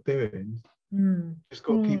don't like doing. Just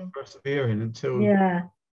got to keep persevering until Yeah.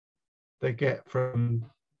 they get from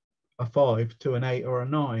a 5 to an 8 or a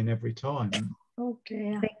 9 every time. Oh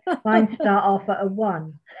dear. Mine start off at a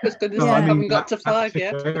 1. I was going to No, say, I I mean haven't got to that 5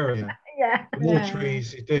 yet. particular area. Yeah. The more Yeah.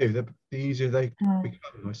 trees you do, the easier they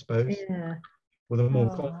become, I suppose. Yeah. Or the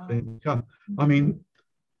more Oh. confident you become. I mean,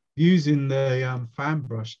 using the fan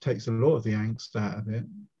brush takes a lot of the angst out of it.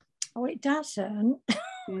 Oh, it doesn't.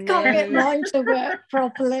 No. Can't get mine to work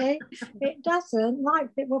properly. It doesn't.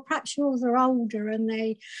 Like it. Well, perhaps yours are older and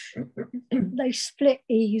they split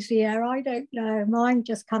easier. I don't know. Mine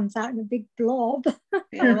just comes out in a big blob.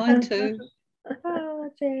 Yeah, mine too.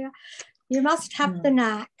 Oh dear. You must have the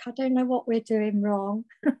knack. I don't know what we're doing wrong.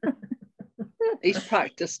 He's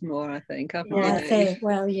practiced more, I think, haven't I you, Dave? think.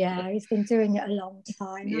 Well, yeah, he's been doing it a long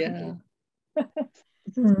time. Yeah.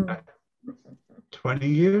 20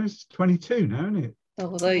 years, 22 now, isn't it?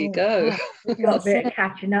 Oh, there you Oh, go. wow. We've got a That's bit it. of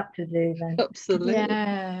catching up to do then. Absolutely.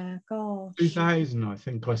 Yeah, gosh. 2000, I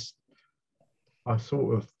think I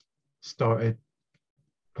sort of started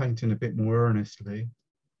painting a bit more earnestly.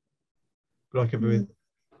 Like I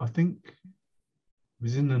think it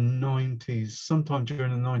was in the 90s, sometime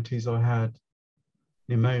during the 90s, I had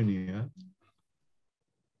pneumonia.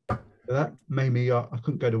 That made me, I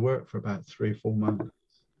couldn't go to work for about 3 or 4 months.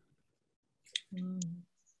 And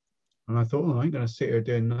I thought, I ain't going to sit here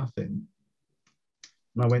doing nothing.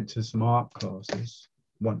 And I went to some art classes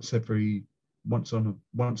once a week,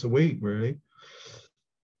 really.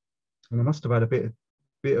 And I must have had a bit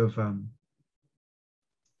of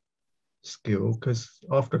skill, because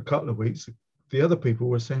after a couple of weeks, the other people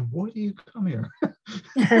were saying, "Why do you come here?"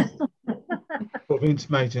 Sort of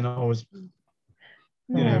intimating I was,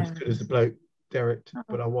 as good as the bloke Derek,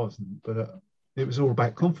 but I wasn't. But it was all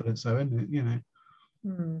about confidence, though, isn't it?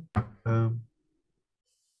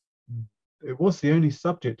 It was the only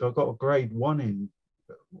subject I got a grade 1 in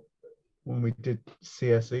when we did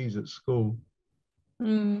CSEs at school.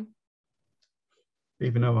 Even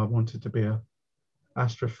though I wanted to be a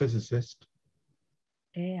astrophysicist.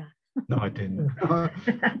 Yeah. No, I didn't.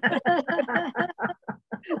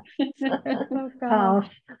 Oh, God.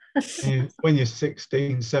 When you're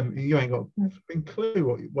 16, 17, you ain't got a clue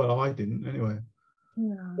what. Well, I didn't anyway.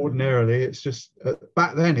 No. Ordinarily, it's just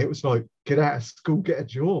back then it was like get out of school, get a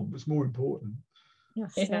job was more important.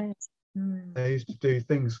 That's Yeah. it. Mm. They used to do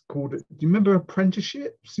things called. Do you remember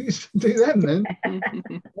apprenticeships? You used to do them then.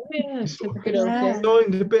 Yeah, You sort of good old days.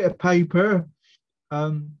 signed a bit of paper.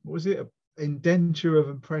 What was it? Indenture of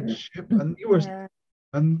apprenticeship, and you were, Yeah.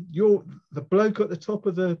 and you're the bloke at the top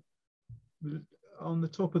of the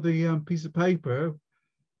piece of paper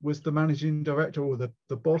was the managing director or the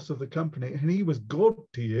boss of the company, and he was God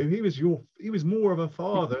to you. He was more of a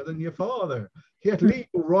father than your father. He had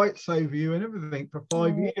legal rights over you and everything for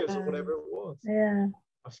 5 years or whatever it was. Yeah.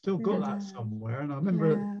 I've still got that somewhere, and I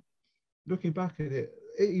remember looking back at it,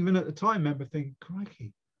 even at the time, I remember thinking,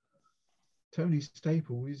 crikey, Tony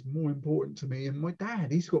Staple is more important to me, and my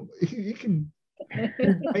dad, he can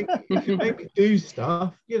make me do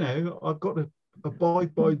stuff. You know, I've got to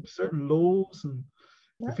abide by certain laws, and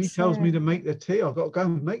if he tells me to make the tea, I've got to go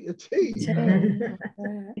and make the tea.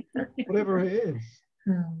 Whatever it is.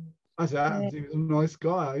 As it happens, he was a nice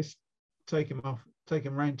guy. I used to take him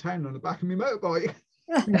around town on the back of my motorbike.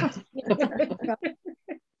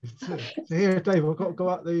 So here, Dave, I've got to go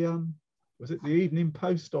out the the Evening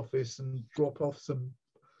Post Office and drop off some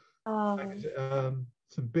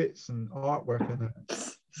bits and artwork and that.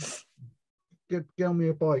 Get on me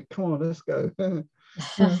a bike. Come on, let's go.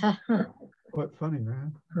 Quite funny,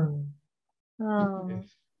 man. Oh.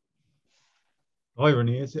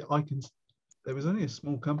 Irony is there was only a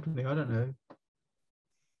small company, I don't know,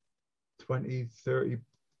 20, 30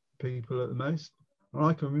 people at the most. And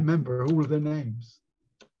I can remember all of their names.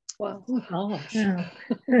 Wow. Gosh.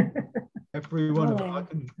 Every one of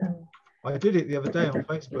them. I did it the other day on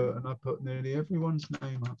Facebook and I put nearly everyone's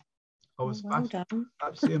name up. I was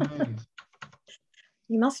absolutely amazed.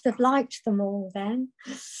 You must have liked them all then.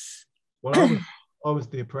 Well, I was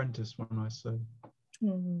the apprentice when I said.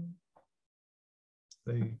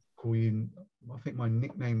 They call you, I think my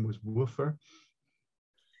nickname was Woofer.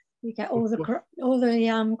 You get all the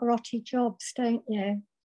grotty jobs, don't you?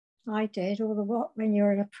 I did all the what when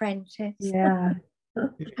you're an apprentice. Yeah.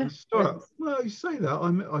 Well, you say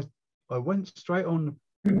that. I went straight on.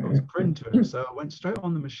 I was a printer, so I went straight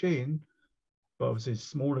on the machine. But obviously,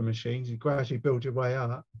 smaller machines, you gradually build your way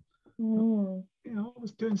up. You know, I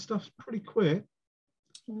was doing stuff pretty quick.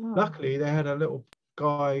 Luckily, they had a little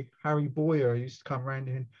guy, Harry Boyer, who used to come around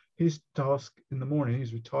in his task in the morning.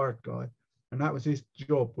 He's a retired guy, and that was his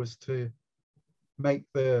job, was to make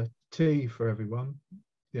the tea for everyone,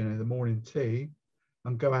 you know, the morning tea,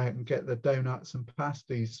 and go out and get the donuts and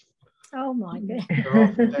pasties. Oh my goodness.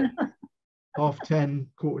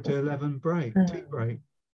 10:30, 11 break, tea break.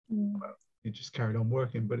 Well, he just carried on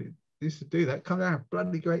working, but it used to do that. Come down,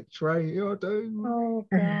 bloody great tray. Oh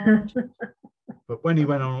God. But when he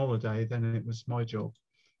went on holiday, then it was my job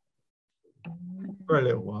for a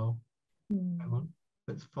little while. Hang on,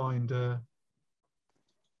 let's find a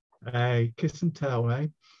kiss and tell, eh?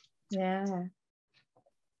 Yeah.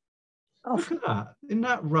 Look at that. Isn't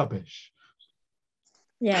that rubbish?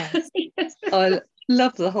 Yeah. I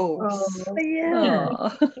love the horse. Oh, yeah.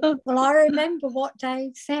 Well, I remember what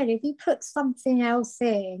Dave said. If you put something else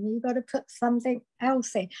in, you've got to put something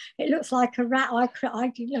else in. It looks like a rat. I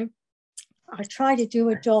try to do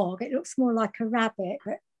a dog. It looks more like a rabbit.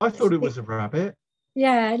 But I thought it was a rabbit.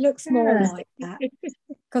 Yeah, it looks more like that.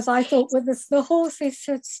 Because I thought with the horse is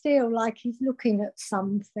stood still, like he's looking at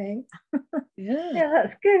something. Yeah,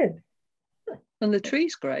 that's good. And the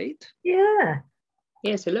tree's great. Yeah.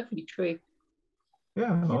 Yeah, it's a lovely tree.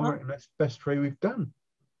 Yeah, I reckon that's the best tree we've done.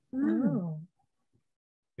 Oh.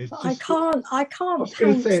 It's But just, I can't I was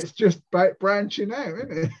going to say it's just branching out,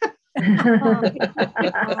 isn't it?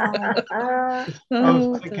 I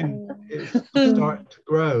was thinking it's starting to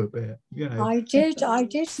grow a bit, you know. I did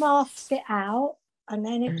mask it out, and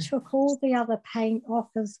then it took all the other paint off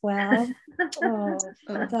as well. So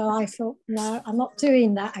I thought, no, I'm not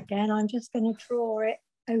doing that again. I'm just going to draw it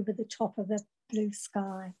over the top of the blue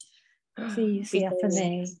sky. It's easier for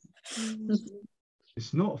me.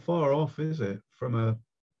 It's not far off, is it, from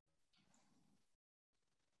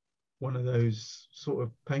one of those sort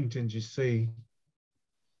of paintings you see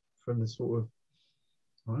from the sort of,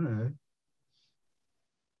 I don't know,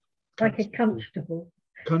 like a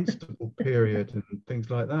Constable period and things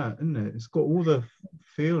like that, isn't it? It's got all the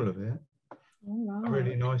feel of it. A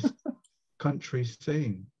really nice country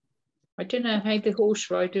scene. I don't know how the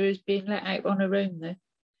horse rider is being let out on her own though.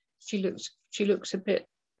 She looks a bit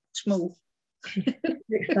small.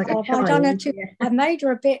 Looks like Oh, a if I'd done her child. too, Yeah. I made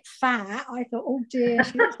her a bit fat. I thought, oh dear,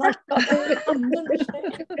 she looks like she's got a bum, doesn't she,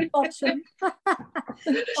 at the bottom.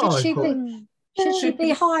 Oh, I Should thought, she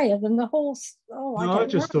be higher than the horse? Oh, I no, I don't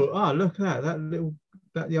just know. thought, oh, look at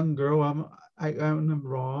that young girl out on the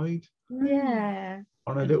ride Yeah.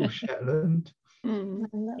 on a little Shetland. Mm.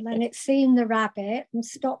 And then it seen the rabbit and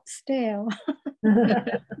stopped still.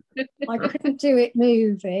 I couldn't do it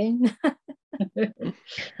moving.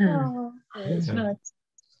 Oh, It's Yeah. nice.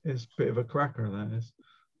 It's a bit of a cracker, that is.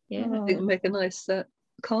 Yeah. I think it'd make a nice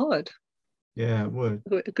card, Yeah, it would.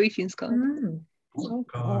 a greetings card. oh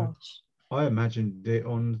God. gosh. I imagined it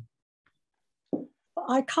on. But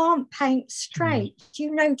I can't paint straight. Do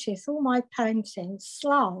you notice all my paintings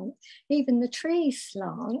slant? Even the tree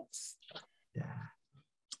slants. Yeah.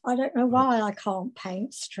 I don't know why I can't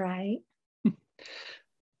paint straight.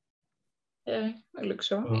 Yeah, that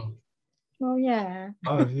looks all right. Oh, Well, yeah.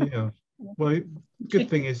 oh yeah. Well, good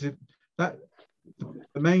thing is that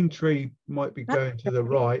the main tree might be going to the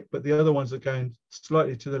right, but the other ones are going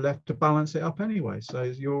slightly to the left to balance it up anyway. So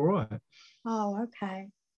you're all right. Oh, okay.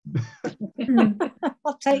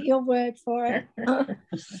 I'll take your word for it.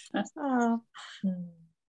 Oh,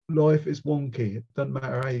 Life is wonky. It doesn't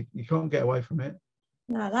matter how you can't get away from it.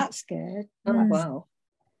 no, that's good. Oh wow.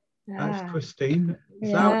 That's Yeah. Christine. Is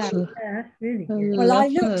Yeah. that- Yeah, that's really good. Well, I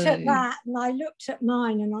looked at Lovely. that and I looked at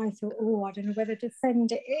mine and I thought, oh, I don't know whether to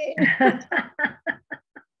send it in.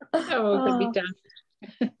 Oh, don't be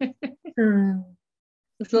damned.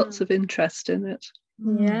 There's lots of interest in it.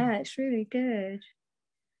 Yeah, it's really good.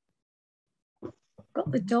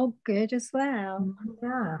 Got the dog good as well.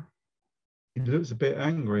 Yeah. He looks a bit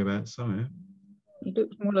angry about something. He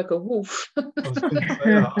looks more like a wolf. I was gonna say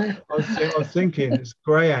that. I was thinking it's a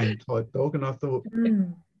greyhound type dog, and I thought,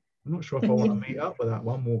 I'm not sure if I want to meet up with that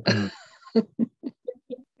one walking on.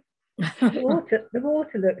 The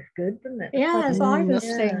water looks good, doesn't it? Yeah, as I was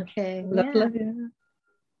Yeah. thinking. Yeah. Lovely.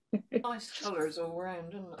 Nice colours all round,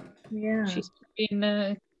 isn't it? Yeah. She's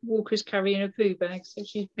been Walker's carrying a poo bag, so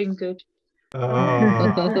she's been good. Yeah.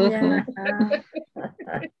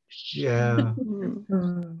 Yeah,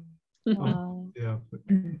 Mm. Oh. yeah. But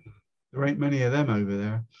there ain't many of them over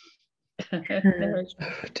there. There is-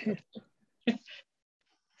 Oh, dear.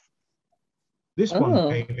 This Oh.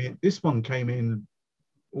 one came in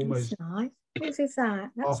almost That's nice. Whose is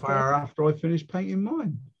that? That's half hour after I finished painting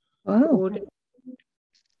mine. Wow. The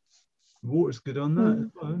water's good on that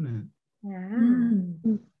as well, isn't good. Yeah.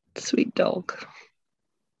 Mm. Sweet dog.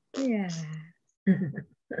 Yeah.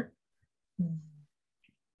 it?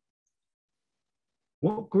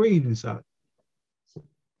 What green is that?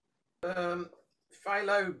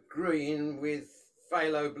 Phthalo green with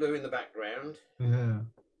phthalo blue in the background, Yeah.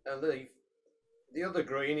 and the other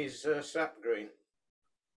green is sap green.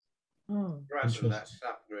 Oh. Grass and that Interesting.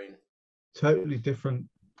 sap green. Totally different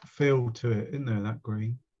feel to it, isn't there, that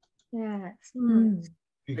green? Yeah. It's Mm. nice.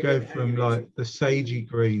 You I go get the hang from of it. like the sagey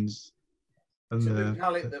greens and It's a the new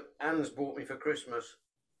palette that Anne's bought me for Christmas.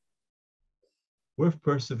 worth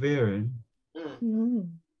persevering. Mm.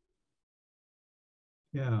 Mm.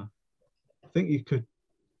 Yeah. I think you could.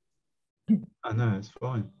 I know, it's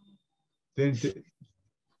fine. You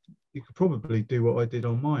could probably do what I did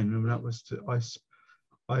on mine, and that was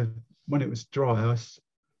I when it was dry, I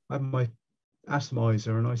had my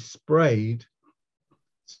atomizer and I sprayed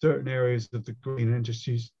certain areas of the green and just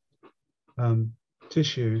used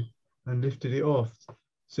tissue and lifted it off,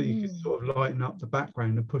 so you could sort of lighten up the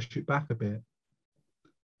background and push it back a bit.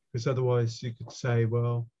 Because otherwise, you could say,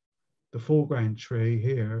 well, the foreground tree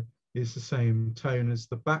here is the same tone as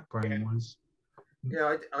the background was.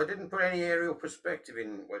 Yeah, I didn't put any aerial perspective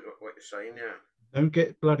in what you're saying. Yeah. Don't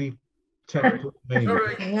get bloody technical. with me.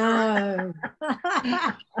 Sorry. No.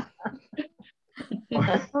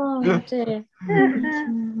 Oh dear.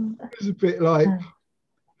 It's a bit like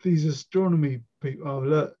these astronomy people. Oh,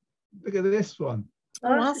 look at this one.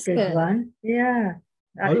 Oh, that's a good one. Yeah.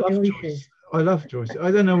 I That's love Joyce's. Joyce. I love Joyce.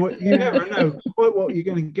 I don't know what you never know quite what you're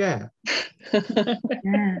going to get.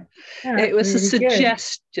 Yeah. It was a That's really good.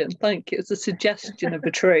 suggestion. Thank you. It was a suggestion of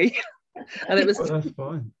a tree. And it was, Well, that's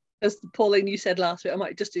fine. as Pauline, you said last week, I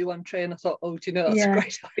might just do one tree. And I thought, oh, do you know, that's Yeah. a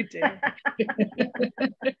great idea.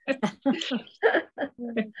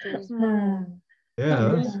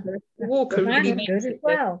 Yeah, that's, Walker That's really good makes as it.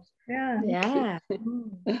 well. Yeah. Yeah.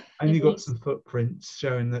 and you got some footprints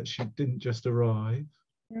showing that she didn't just arrive.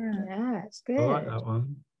 Yeah. Yeah, it's I like good. that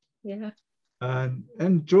one. Yeah.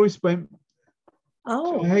 And Joyce went,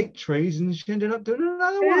 Oh, I hate trees, and she ended up doing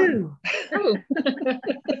another one. Ooh. Oh,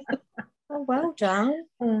 oh, well done.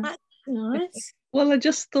 Mm. That's nice. Well, I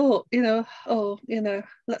just thought,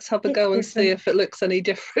 let's have a It's go and see different. if it looks any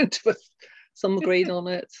different with some green on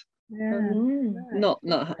it. Yeah. Not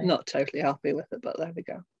totally happy with it, but there we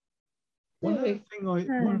go. One of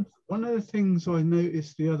the things I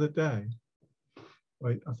noticed the other day,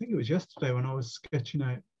 I think it was yesterday when I was sketching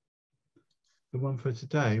out the one for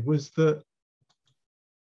today, was that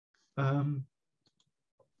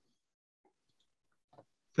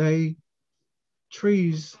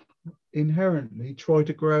trees inherently try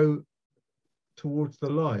to grow towards the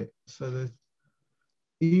light, so that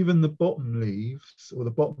even the bottom leaves or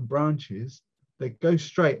the bottom branches, they go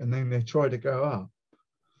straight and then they try to go up.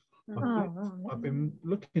 I've been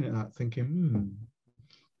looking at that thinking,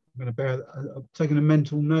 I'm taking a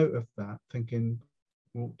mental note of that, thinking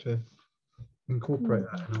what to incorporate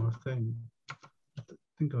that in our thing. I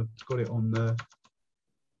think I've got it on the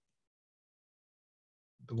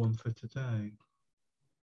one for today.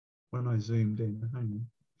 When I zoomed in, hang on.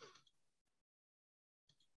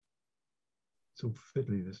 It's all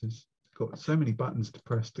fiddly, this is. It's got so many buttons to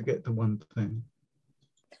press to get to one thing.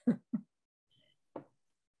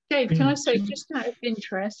 Dave, can I say, just out of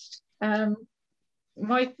interest, I've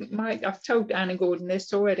told Anna Gordon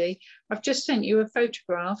this already. I've just sent you a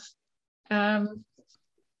photograph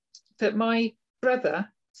that my brother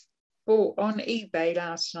bought on eBay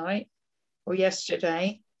last night or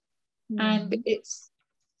yesterday, and it's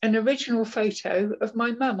an original photo of my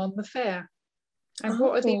mum on the fair. And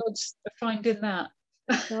what are the odds of finding that?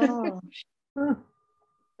 Gosh. We'll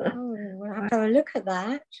have to have a look at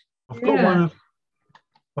that. I've got one of.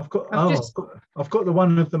 I've got the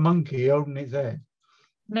one of the monkey holding its head.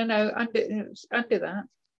 No, under that.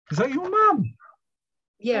 Is that your mum?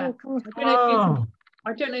 Yeah.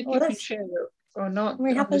 I don't know if you can share it or not.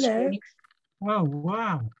 We have a look. Oh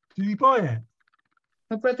wow! Did you buy it?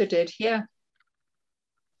 My brother did. Yeah.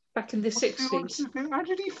 Back in the 60s. How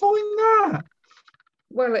did he find that?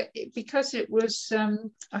 Well, because it was,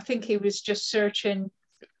 I think he was just searching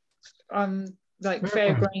on like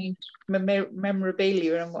fairground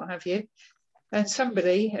memorabilia and what have you. And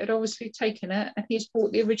somebody had obviously taken it and he's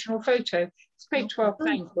bought the original photo. It's paid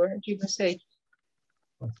 £12 for it, as you can see.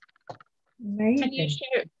 Amazing.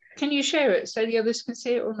 Can you share it so the others can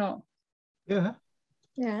see it or not? Yeah.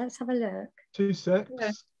 Yeah, let's have a look. 2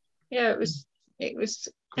 secs. Yeah, it was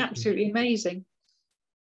absolutely amazing.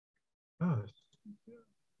 Oh,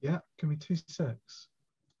 yeah, give me 2 secs.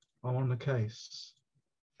 I'm on the case.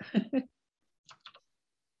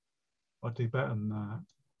 I'll do better than that.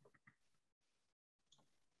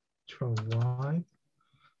 Control Y,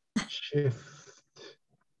 Shift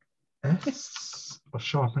S. I'll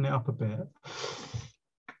sharpen it up a bit.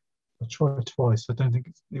 I'll try it twice. I don't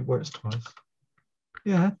think it works twice.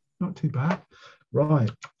 Yeah, not too bad.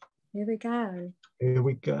 Right. Here we go. Here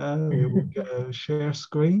we go. Here we go. Share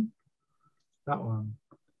screen. That one.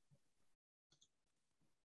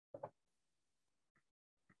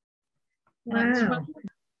 Wow.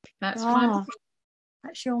 That's my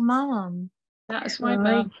That's your mum. That's my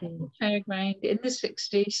mum. Fairground in the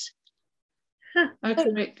 60s. I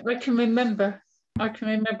can remember.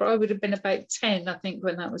 I would have been about 10, I think,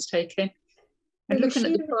 when that was taken. And looking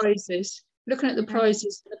at the prizes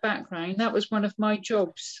in the background, that was one of my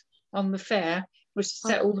jobs on the fair, was to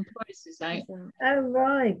set all the prizes out. Oh,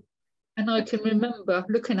 right. And I can remember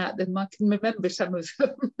looking at them. I can remember some of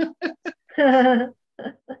them.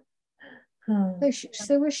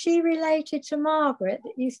 So was she related to Margaret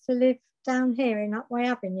that used to live down here in Upway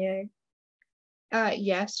Avenue?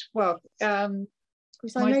 Yes. Well,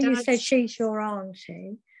 because I know you said she's your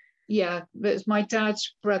auntie. Yeah, but it's my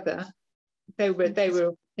dad's brother. It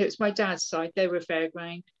was my dad's side. They were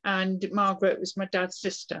Fairground, and Margaret was my dad's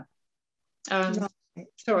sister. My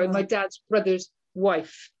dad's brother's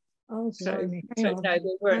wife. Oh, so no, they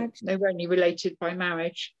weren't related by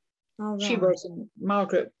marriage. Oh, right. She wasn't.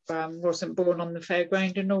 Margaret wasn't born on the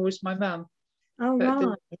Fairground, and nor was my mum. Oh,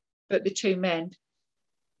 right. But the two men,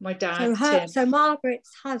 my dad. So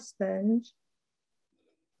Margaret's husband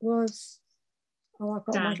was. Oh, I've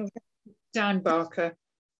got Dan Barker.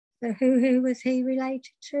 So who was he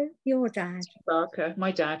related to? Your dad. Barker,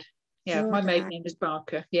 my dad. Yeah, my maiden name is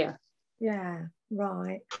Barker. Yeah. Yeah.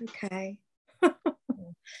 Right. Okay.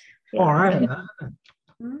 All right.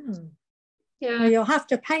 Yeah. Well, you'll have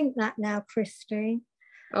to paint that now, Christine.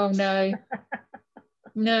 Oh no.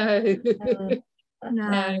 No.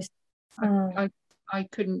 No. I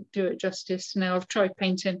couldn't do it justice. No, I've tried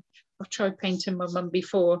painting my mum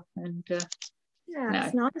before, and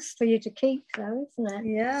it's nice for you to keep, though, isn't it?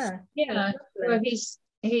 Yeah. Yeah. Well,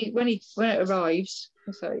 when it arrives,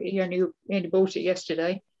 so he only bought it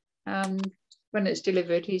yesterday. when it's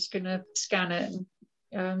delivered, he's going to scan it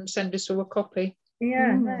and send us all a copy.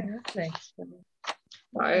 Yeah, no, lovely.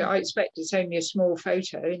 I expect it's only a small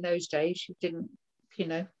photo. In those days, you didn't, you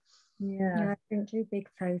know. Yeah. I didn't do big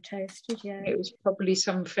photos, did you? It was probably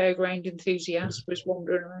some fairground enthusiast was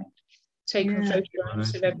wandering around taking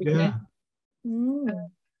photographs of everything.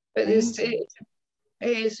 But it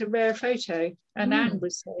is a rare photo. And Anne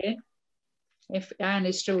was saying, if Anne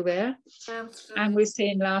is still there, Anne was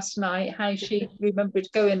saying last night how she remembered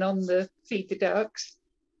going on the Feed the Ducks.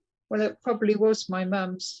 Well, it probably was my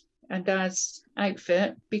mum's and Dad's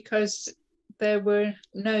outfit because there were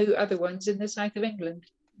no other ones in the south of England.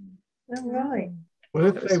 Oh, right. Well,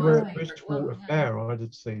 if they were at Bridgewater Fair, I'd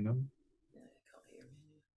have seen them.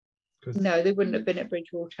 No, they wouldn't have been at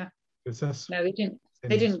Bridgewater. No, they didn't.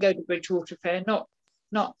 They didn't go to Bridgewater Fair. Not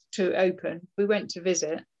to open. We went to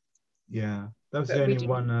visit. Yeah, that was the only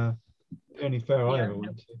one. The only fair I ever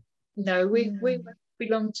went to. No, we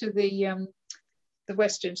belonged to the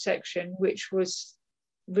western section, which was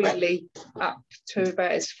really up to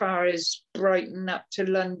about as far as Brighton, up to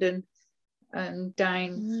London, and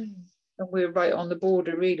down, and we were right on the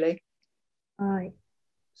border, really. Right.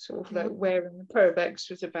 Sort of like wearing the Purbex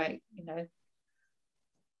was about, you know,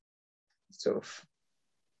 sort of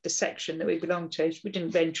the section that we belonged to. We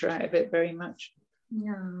didn't venture out of it very much.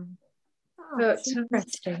 No. Oh, But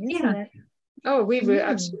interesting, isn't it? Oh, we were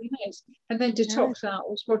absolutely nice. And then to top that, I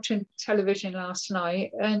was watching television last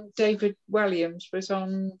night, and David Williams was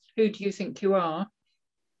on Who Do You Think You Are?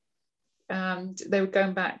 And they were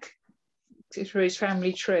going back through his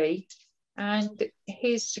family tree, and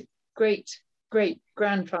his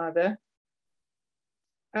great-great-grandfather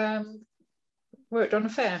worked on a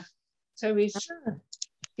fair. So he's,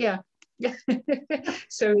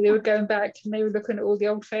 so they were going back and they were looking at all the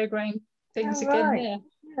old fairground things again there.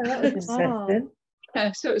 Yeah, that was interesting.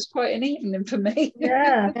 Yeah, so it was quite an evening for me.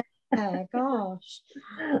 Yeah. Yeah, gosh.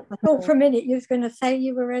 I thought for a minute you was going to say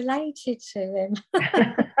you were related to him.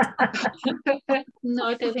 No,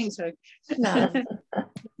 I don't think so. No.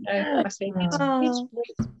 No, I think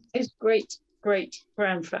his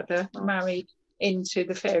great-great-grandfather married into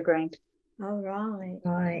the fairground. Oh, right.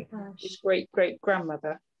 Right. His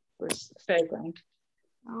great-great-grandmother was the fairground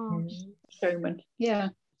showman.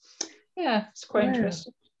 Yeah. Yeah, it's quite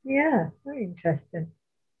interesting. Yeah, very interesting.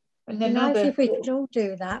 And then nice if we could all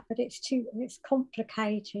do that, but it's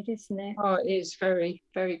complicated, isn't it? Oh, it is very,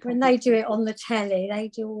 very complicated. When they do it on the telly, they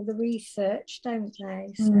do all the research, don't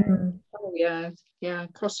they? So. Oh, yeah. Yeah,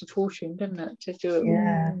 it costs a fortune, doesn't it, to do it?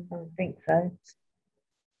 Yeah, I think so.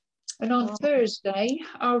 And on Thursday,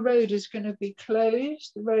 our road is going to be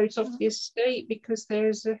closed. The road's off the estate because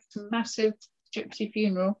there's a massive gypsy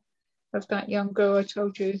funeral of that young girl I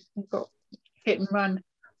told you who got hit and run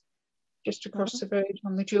just across the road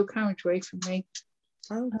on the dual carriageway from me.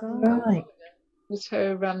 Oh, God. Right. With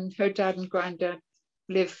her dad and granddad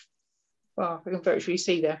live, well, I can virtually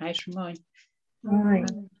see their house from mine. Right.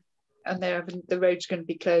 And the road's going to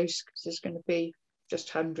be closed because there's going to be just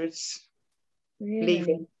hundreds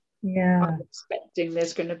leaving. Yeah. I'm expecting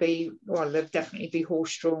there's going to be, well, there'll definitely be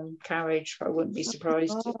horse-drawn carriage. I wouldn't be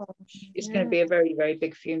surprised. It's going to be a very, very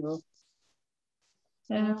big funeral.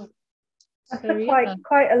 That's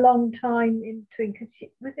quite a long time in between, because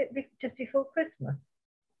was it just before Christmas,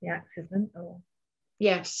 the accident? Or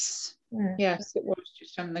yes, yes, it was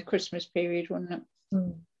just on the Christmas period, wasn't it?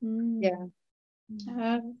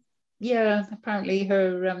 Yeah. Apparently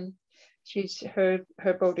her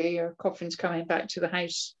body, her coffin's coming back to the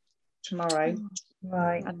house tomorrow.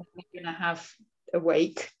 Right. And they're going to have a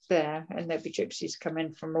wake there, and there'll be gypsies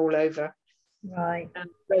coming from all over. Right. And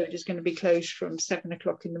the road is going to be closed from 7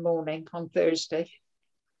 o'clock in the morning on Thursday.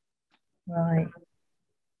 Right.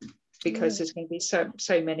 Because there's going to be so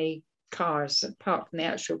many cars, apart from the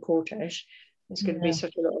actual cortege. There's going to be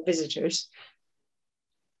such a lot of visitors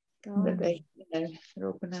that they're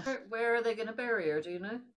all going to. Where are they going to bury her? Do you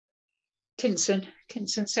know? Kinson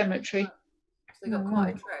Cemetery. So they got quite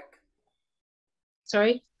a trek.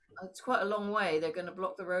 Sorry? It's quite a long way. They're going to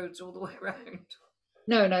block the roads all the way around.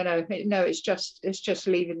 No. It's just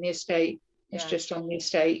leaving the estate. It's just on the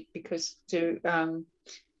estate because to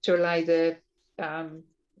allow the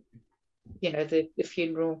the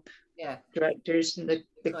funeral directors and the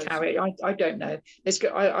carriage. I don't know.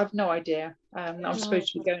 I've no idea. I'm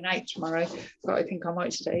supposed to be going out tomorrow, but I think I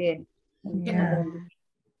might stay in and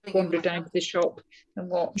wander down to the shop and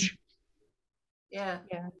watch. Yeah.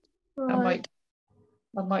 Right.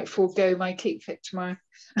 I might forego my keep fit tomorrow.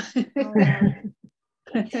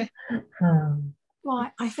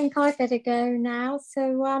 Right, I think I better go now.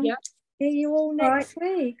 So see you all next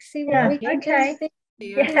week. See what we can do.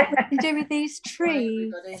 Yeah. You do with these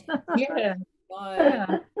trees. Yeah. Bye. Yeah.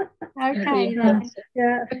 Okay then.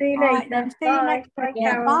 Yeah. See you All right later. then. See you Bye. next Bye, week.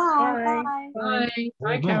 Yeah, Carol. bye. Bye. Bye. Bye.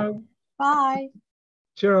 Bye, Carol. Bye.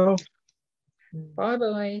 Cheryl. Bye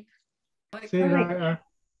bye. Bye, See you Carol. later.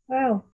 Well.